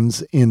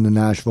Cousins in the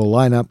Nashville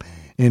lineup.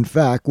 In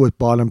fact, with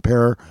bottom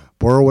pair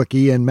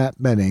Borowiecki and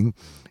Matt Benning,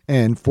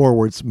 and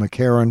forwards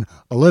McCarron,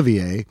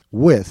 Olivier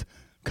with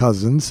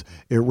Cousins.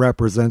 It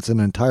represents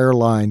an entire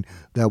line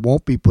that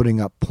won't be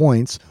putting up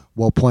points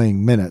while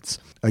playing minutes.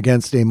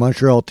 Against a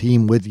Montreal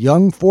team with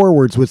young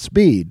forwards with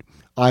speed,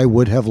 I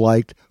would have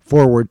liked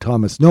forward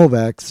Thomas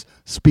Novak's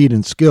speed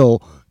and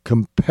skill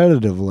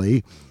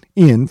competitively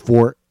in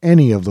for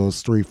any of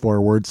those three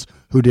forwards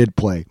who did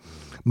play.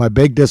 My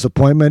big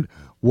disappointment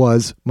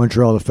was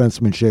Montreal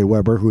defenseman Shea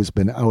Weber, who's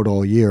been out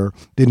all year,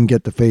 didn't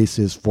get to face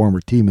his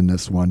former team in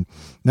this one.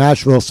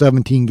 Nashville,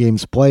 17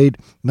 games played,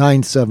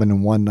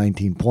 9-7-1,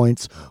 19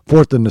 points,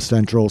 fourth in the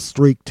Central,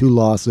 streak, 2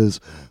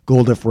 losses,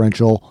 goal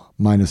differential,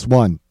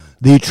 -1.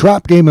 The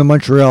trap game in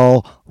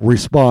Montreal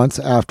response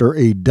after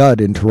a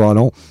dud in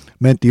Toronto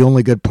meant the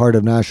only good part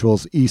of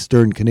Nashville's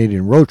Eastern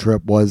Canadian road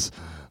trip was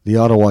the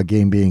Ottawa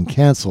game being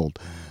canceled.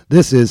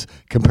 This is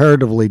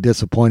comparatively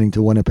disappointing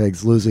to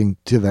Winnipeg's losing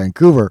to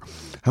Vancouver.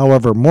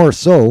 However, more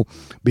so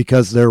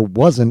because there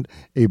wasn't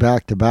a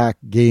back-to-back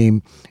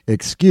game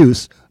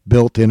excuse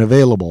built in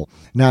available.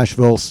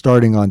 Nashville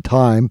starting on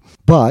time,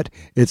 but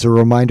it's a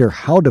reminder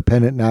how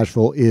dependent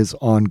Nashville is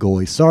on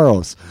goalie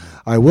Saros.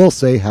 I will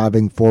say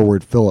having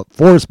forward Philip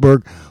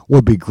Forsberg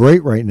would be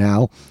great right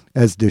now,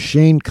 as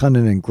Duchesne,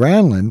 Cunnin, and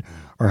Granlund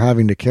are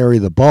having to carry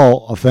the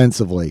ball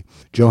offensively.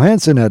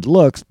 Johansson had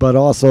looks, but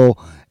also,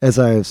 as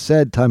I have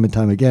said time and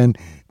time again,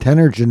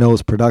 Tanner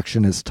Jeannot's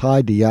production is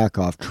tied to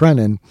Yakov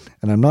Trenin,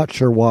 and I'm not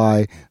sure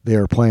why they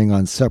are playing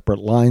on separate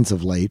lines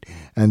of late,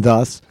 and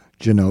thus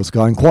Jeannot's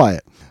gone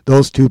quiet.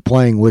 Those two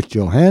playing with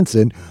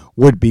Johansson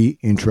would be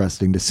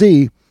interesting to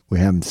see. We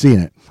haven't seen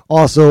it.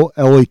 Also,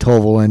 Eeli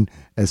Tolvanen,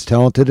 as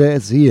talented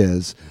as he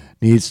is,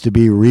 needs to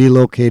be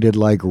relocated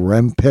like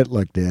Rem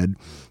Pitlick did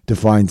to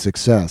find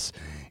success.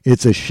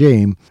 It's a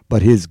shame,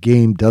 but his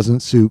game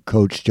doesn't suit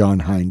Coach John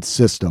Hines'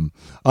 system.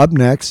 Up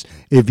next,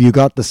 if you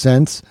got the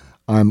sense,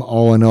 I'm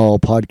all in all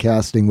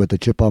podcasting with a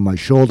chip on my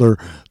shoulder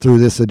through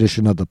this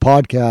edition of the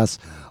podcast.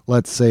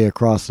 Let's say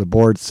across the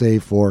board,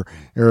 save for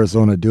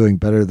Arizona doing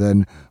better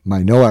than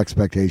my no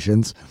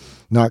expectations.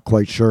 Not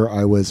quite sure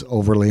I was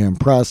overly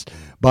impressed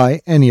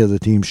by any of the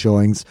team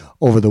showings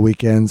over the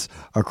weekends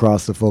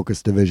across the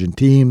Focus Division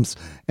teams,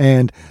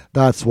 and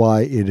that's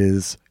why it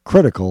is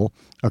critical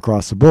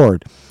across the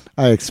board.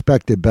 I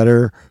expected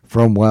better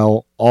from,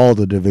 well, all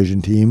the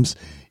division teams,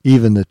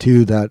 even the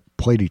two that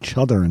played each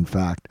other, in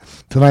fact.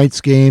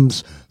 Tonight's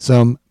games,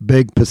 some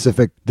big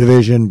Pacific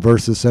Division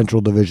versus Central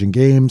Division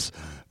games,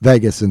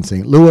 Vegas and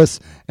St.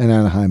 Louis, and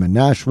Anaheim and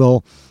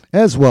Nashville.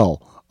 As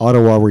well,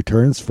 Ottawa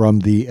returns from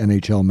the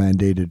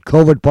NHL-mandated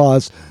COVID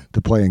pause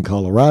to play in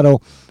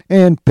Colorado,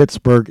 and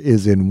Pittsburgh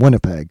is in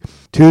Winnipeg.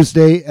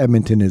 Tuesday,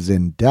 Edmonton is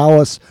in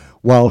Dallas,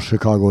 while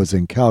Chicago is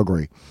in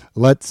Calgary.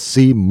 Let's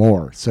see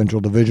more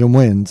Central Division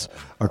wins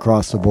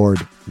across the board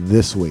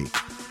this week.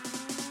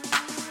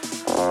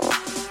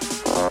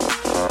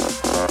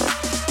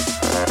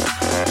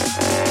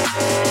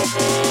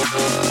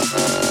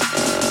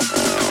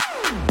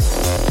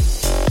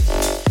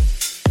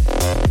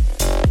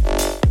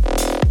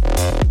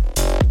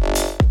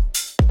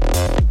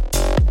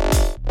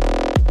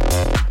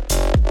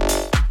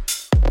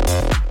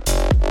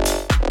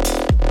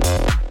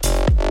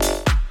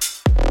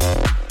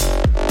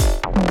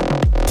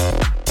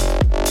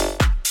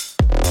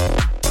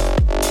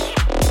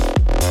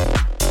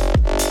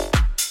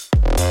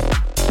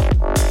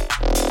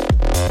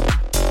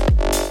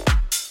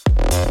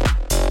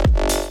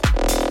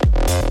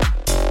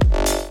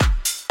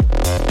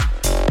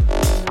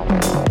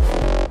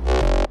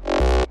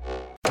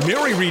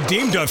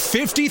 Redeemed a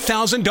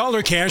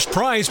 $50,000 cash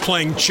prize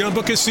playing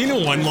Chumba Casino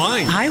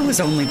online. I was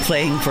only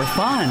playing for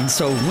fun,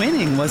 so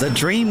winning was a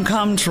dream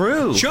come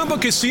true. Chumba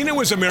Casino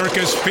is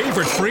America's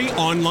favorite free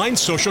online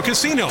social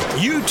casino.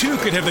 You too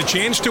could have the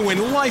chance to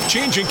win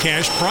life-changing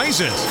cash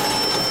prizes.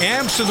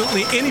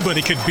 Absolutely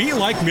anybody could be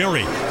like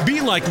Mary.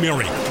 Be like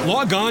Mary.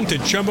 Log on to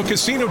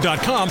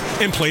ChumbaCasino.com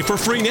and play for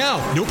free now.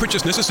 No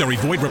purchase necessary.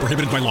 Void where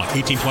prohibited by law.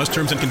 18 plus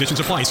terms and conditions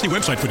apply. See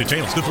website for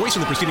details. The voice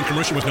in the preceding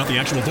commercial was not the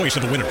actual voice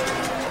of the winner.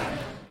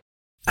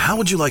 How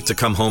would you like to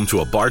come home to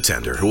a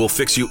bartender who will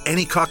fix you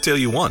any cocktail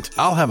you want?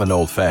 I'll have an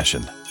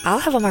old-fashioned. I'll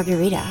have a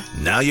margarita.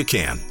 Now you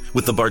can,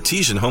 with the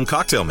Bartesian Home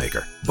Cocktail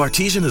Maker.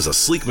 Bartesian is a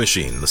sleek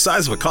machine the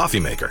size of a coffee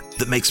maker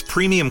that makes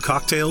premium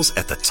cocktails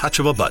at the touch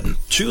of a button.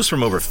 Choose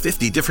from over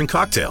 50 different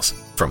cocktails,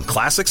 from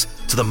classics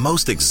to the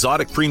most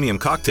exotic premium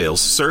cocktails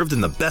served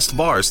in the best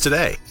bars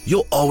today.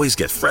 You'll always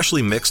get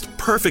freshly mixed,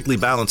 perfectly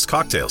balanced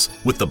cocktails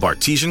with the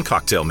Bartesian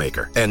Cocktail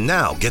Maker. And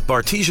now get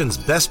Bartesian's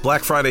best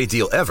Black Friday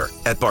deal ever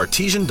at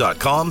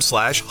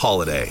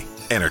Bartesian.com/holiday.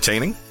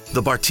 Entertaining?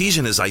 The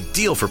Bartesian is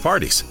ideal for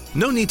parties.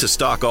 No need to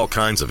stock all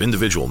kinds of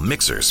individual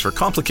mixers for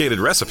complicated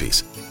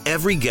recipes.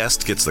 Every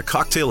guest gets the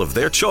cocktail of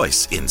their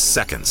choice in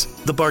seconds.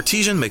 The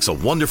Bartesian makes a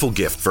wonderful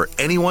gift for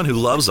anyone who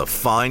loves a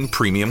fine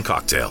premium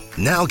cocktail.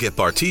 Now get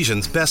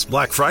Bartesian's best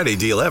Black Friday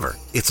deal ever.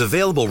 It's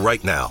available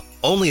right now,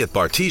 only at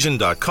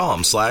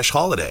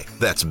Bartesian.com/holiday.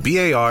 That's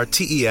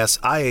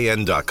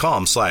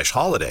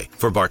BARTESIAN.com/holiday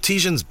for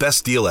Bartesian's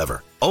best deal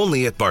ever.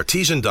 Only at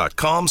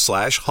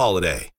Bartesian.com/holiday.